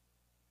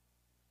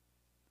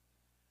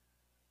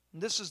 And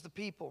this is the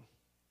people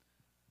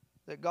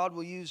that God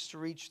will use to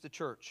reach the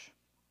church.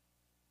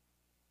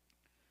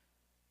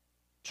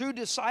 True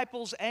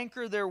disciples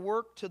anchor their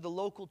work to the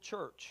local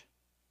church.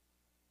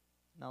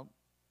 Now,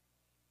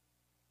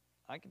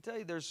 I can tell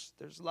you there's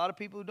a lot of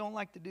people who don't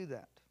like to do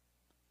that.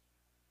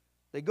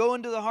 They go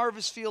into the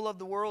harvest field of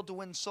the world to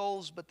win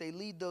souls, but they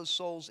lead those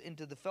souls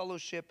into the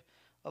fellowship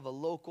of a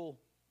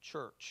local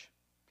church.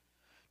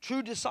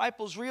 True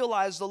disciples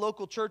realize the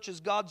local church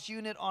is God's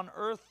unit on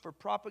earth for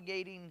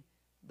propagating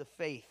the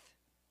faith.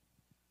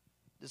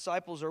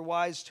 Disciples are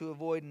wise to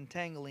avoid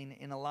entangling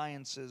in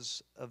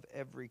alliances of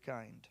every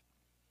kind.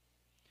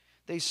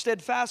 They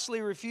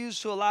steadfastly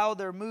refuse to allow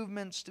their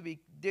movements to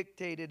be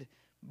dictated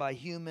by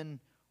human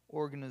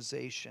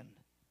organization.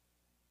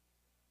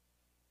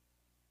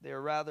 They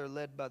are rather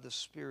led by the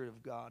Spirit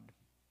of God.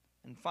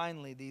 And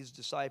finally, these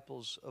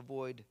disciples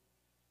avoid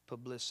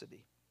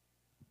publicity.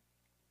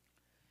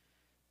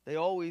 They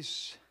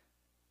always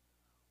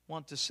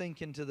want to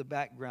sink into the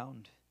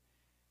background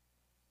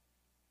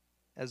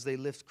as they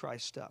lift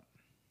Christ up.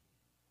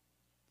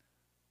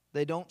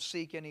 They don't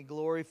seek any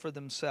glory for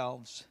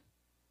themselves.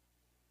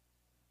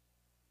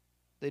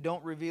 They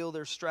don't reveal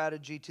their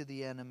strategy to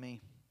the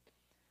enemy.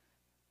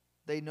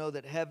 They know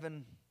that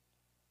heaven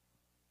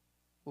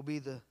will be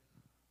the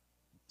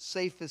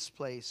safest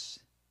place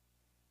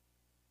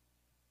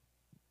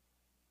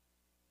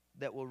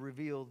that will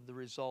reveal the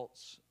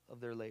results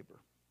of their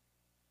labor.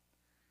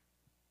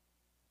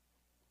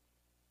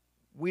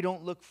 We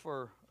don't look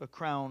for a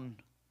crown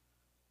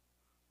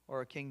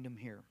or a kingdom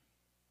here.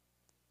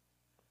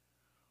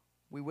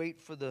 We wait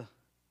for the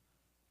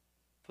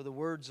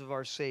words of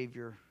our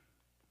Savior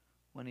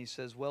when He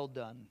says, "Well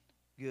done,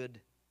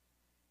 good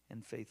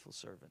and faithful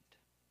servant."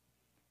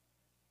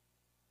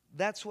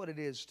 That's what it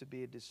is to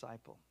be a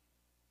disciple.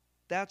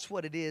 That's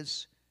what it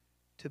is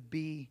to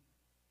be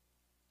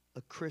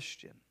a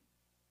Christian,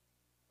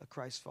 a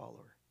Christ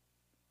follower.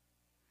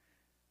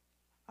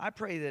 I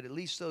pray that at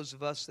least those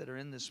of us that are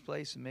in this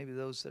place, and maybe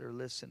those that are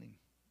listening,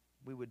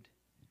 we would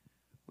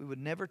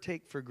never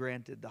take for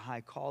granted the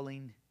high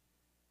calling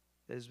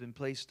that has been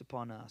placed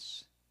upon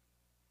us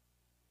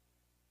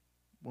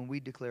when we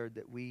declared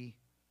that we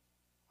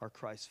are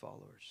Christ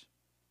followers.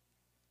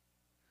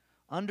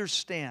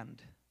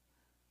 Understand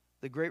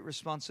the great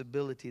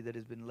responsibility that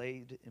has been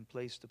laid and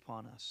placed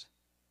upon us.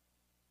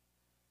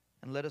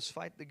 And let us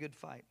fight the good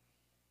fight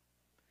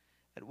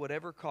at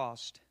whatever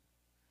cost,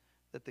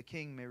 that the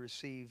King may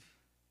receive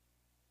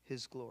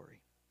His glory.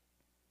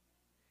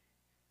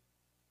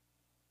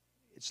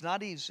 It's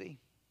not easy,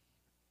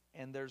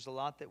 and there's a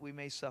lot that we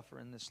may suffer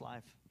in this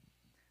life,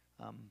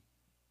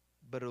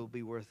 but it'll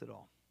be worth it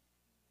all.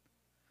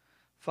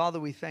 Father,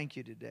 we thank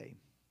You today.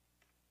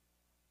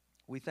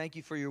 We thank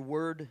You for Your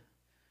word.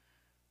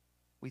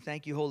 We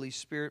thank You, Holy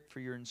Spirit, for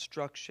Your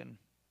instruction.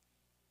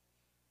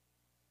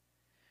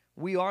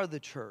 We are the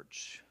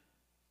church,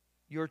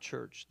 Your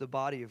church, the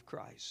body of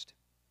Christ.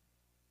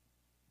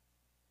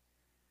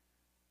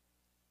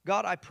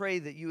 God, I pray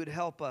that You would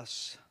help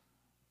us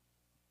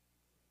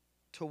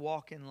to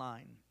walk in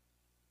line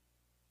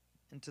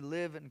and to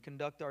live and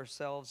conduct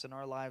ourselves and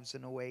our lives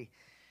in a way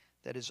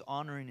that is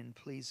honoring and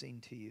pleasing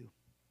to You.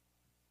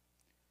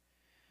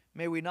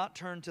 May we not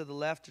turn to the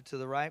left or to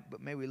the right, but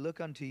may we look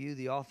unto You,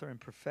 the author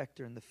and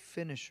perfecter and the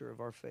finisher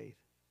of our faith.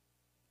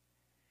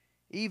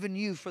 Even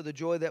You, for the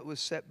joy that was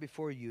set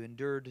before You,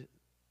 endured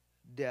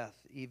death,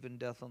 even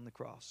death on the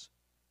cross,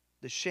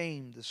 the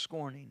shame, the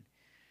scorning.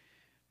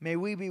 May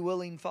we be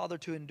willing, Father,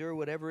 to endure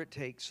whatever it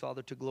takes,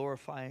 Father, to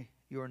glorify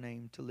Your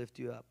name, to lift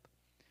You up.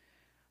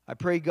 I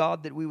pray,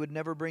 God, that we would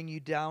never bring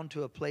You down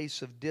to a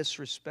place of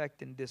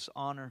disrespect and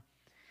dishonor,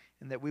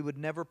 and that we would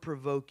never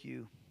provoke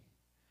You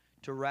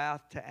to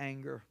wrath, to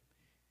anger.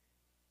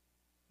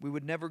 We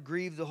would never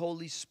grieve the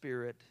Holy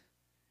Spirit,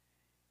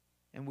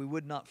 and we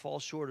would not fall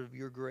short of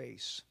Your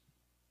grace.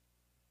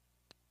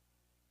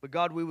 But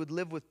God, we would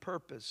live with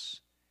purpose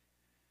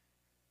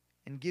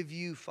and give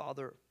You,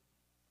 Father,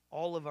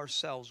 all of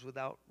ourselves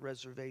without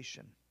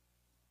reservation.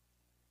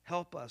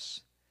 Help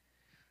us,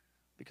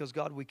 because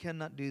God, we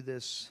cannot do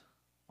this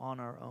on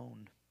our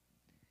own.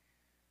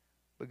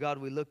 But God,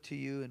 we look to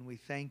You and we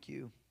thank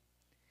You.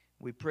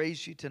 We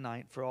praise You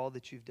tonight for all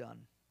that You've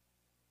done.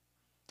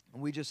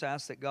 And we just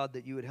ask that, God,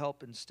 that You would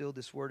help instill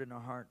this word in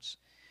our hearts.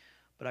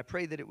 But I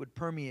pray that it would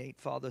permeate,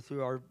 Father,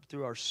 through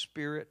our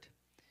spirit,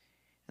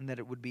 and that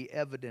it would be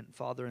evident,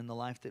 Father, in the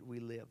life that we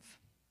live.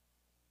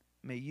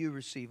 May You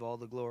receive all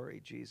the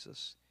glory,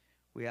 Jesus.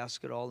 We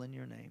ask it all in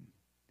Your name.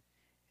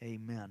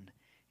 Amen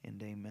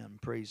and amen.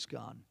 Praise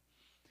God.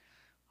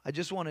 I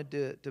just wanted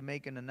to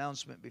make an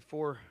announcement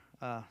before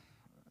I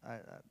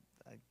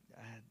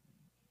had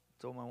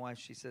told my wife.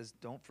 She says,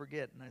 "Don't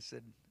forget." And I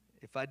said,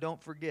 "If I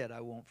don't forget,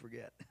 I won't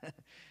forget."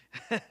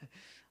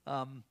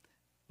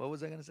 What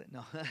was I going to say?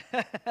 No.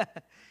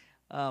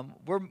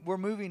 We're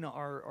moving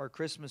our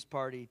Christmas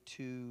party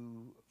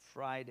to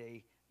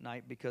Friday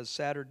night because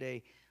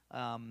Saturday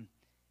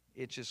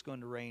it's just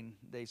going to rain.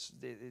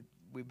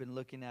 We've been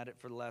looking at it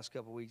for the last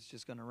couple of weeks. It's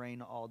just going to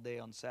rain all day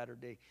on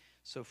Saturday.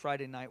 So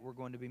Friday night we're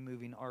going to be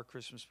moving our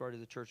Christmas party,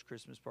 the church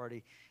Christmas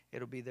party.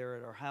 It'll be there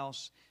at our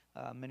house.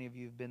 Many of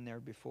you have been there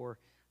before.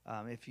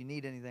 If you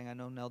need anything, I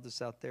know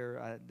Nelda's out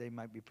there. They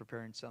might be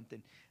preparing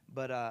something.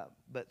 But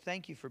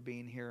thank you for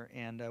being here,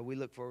 and we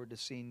look forward to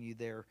seeing you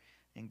there.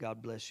 And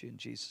God bless you in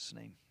Jesus'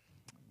 name.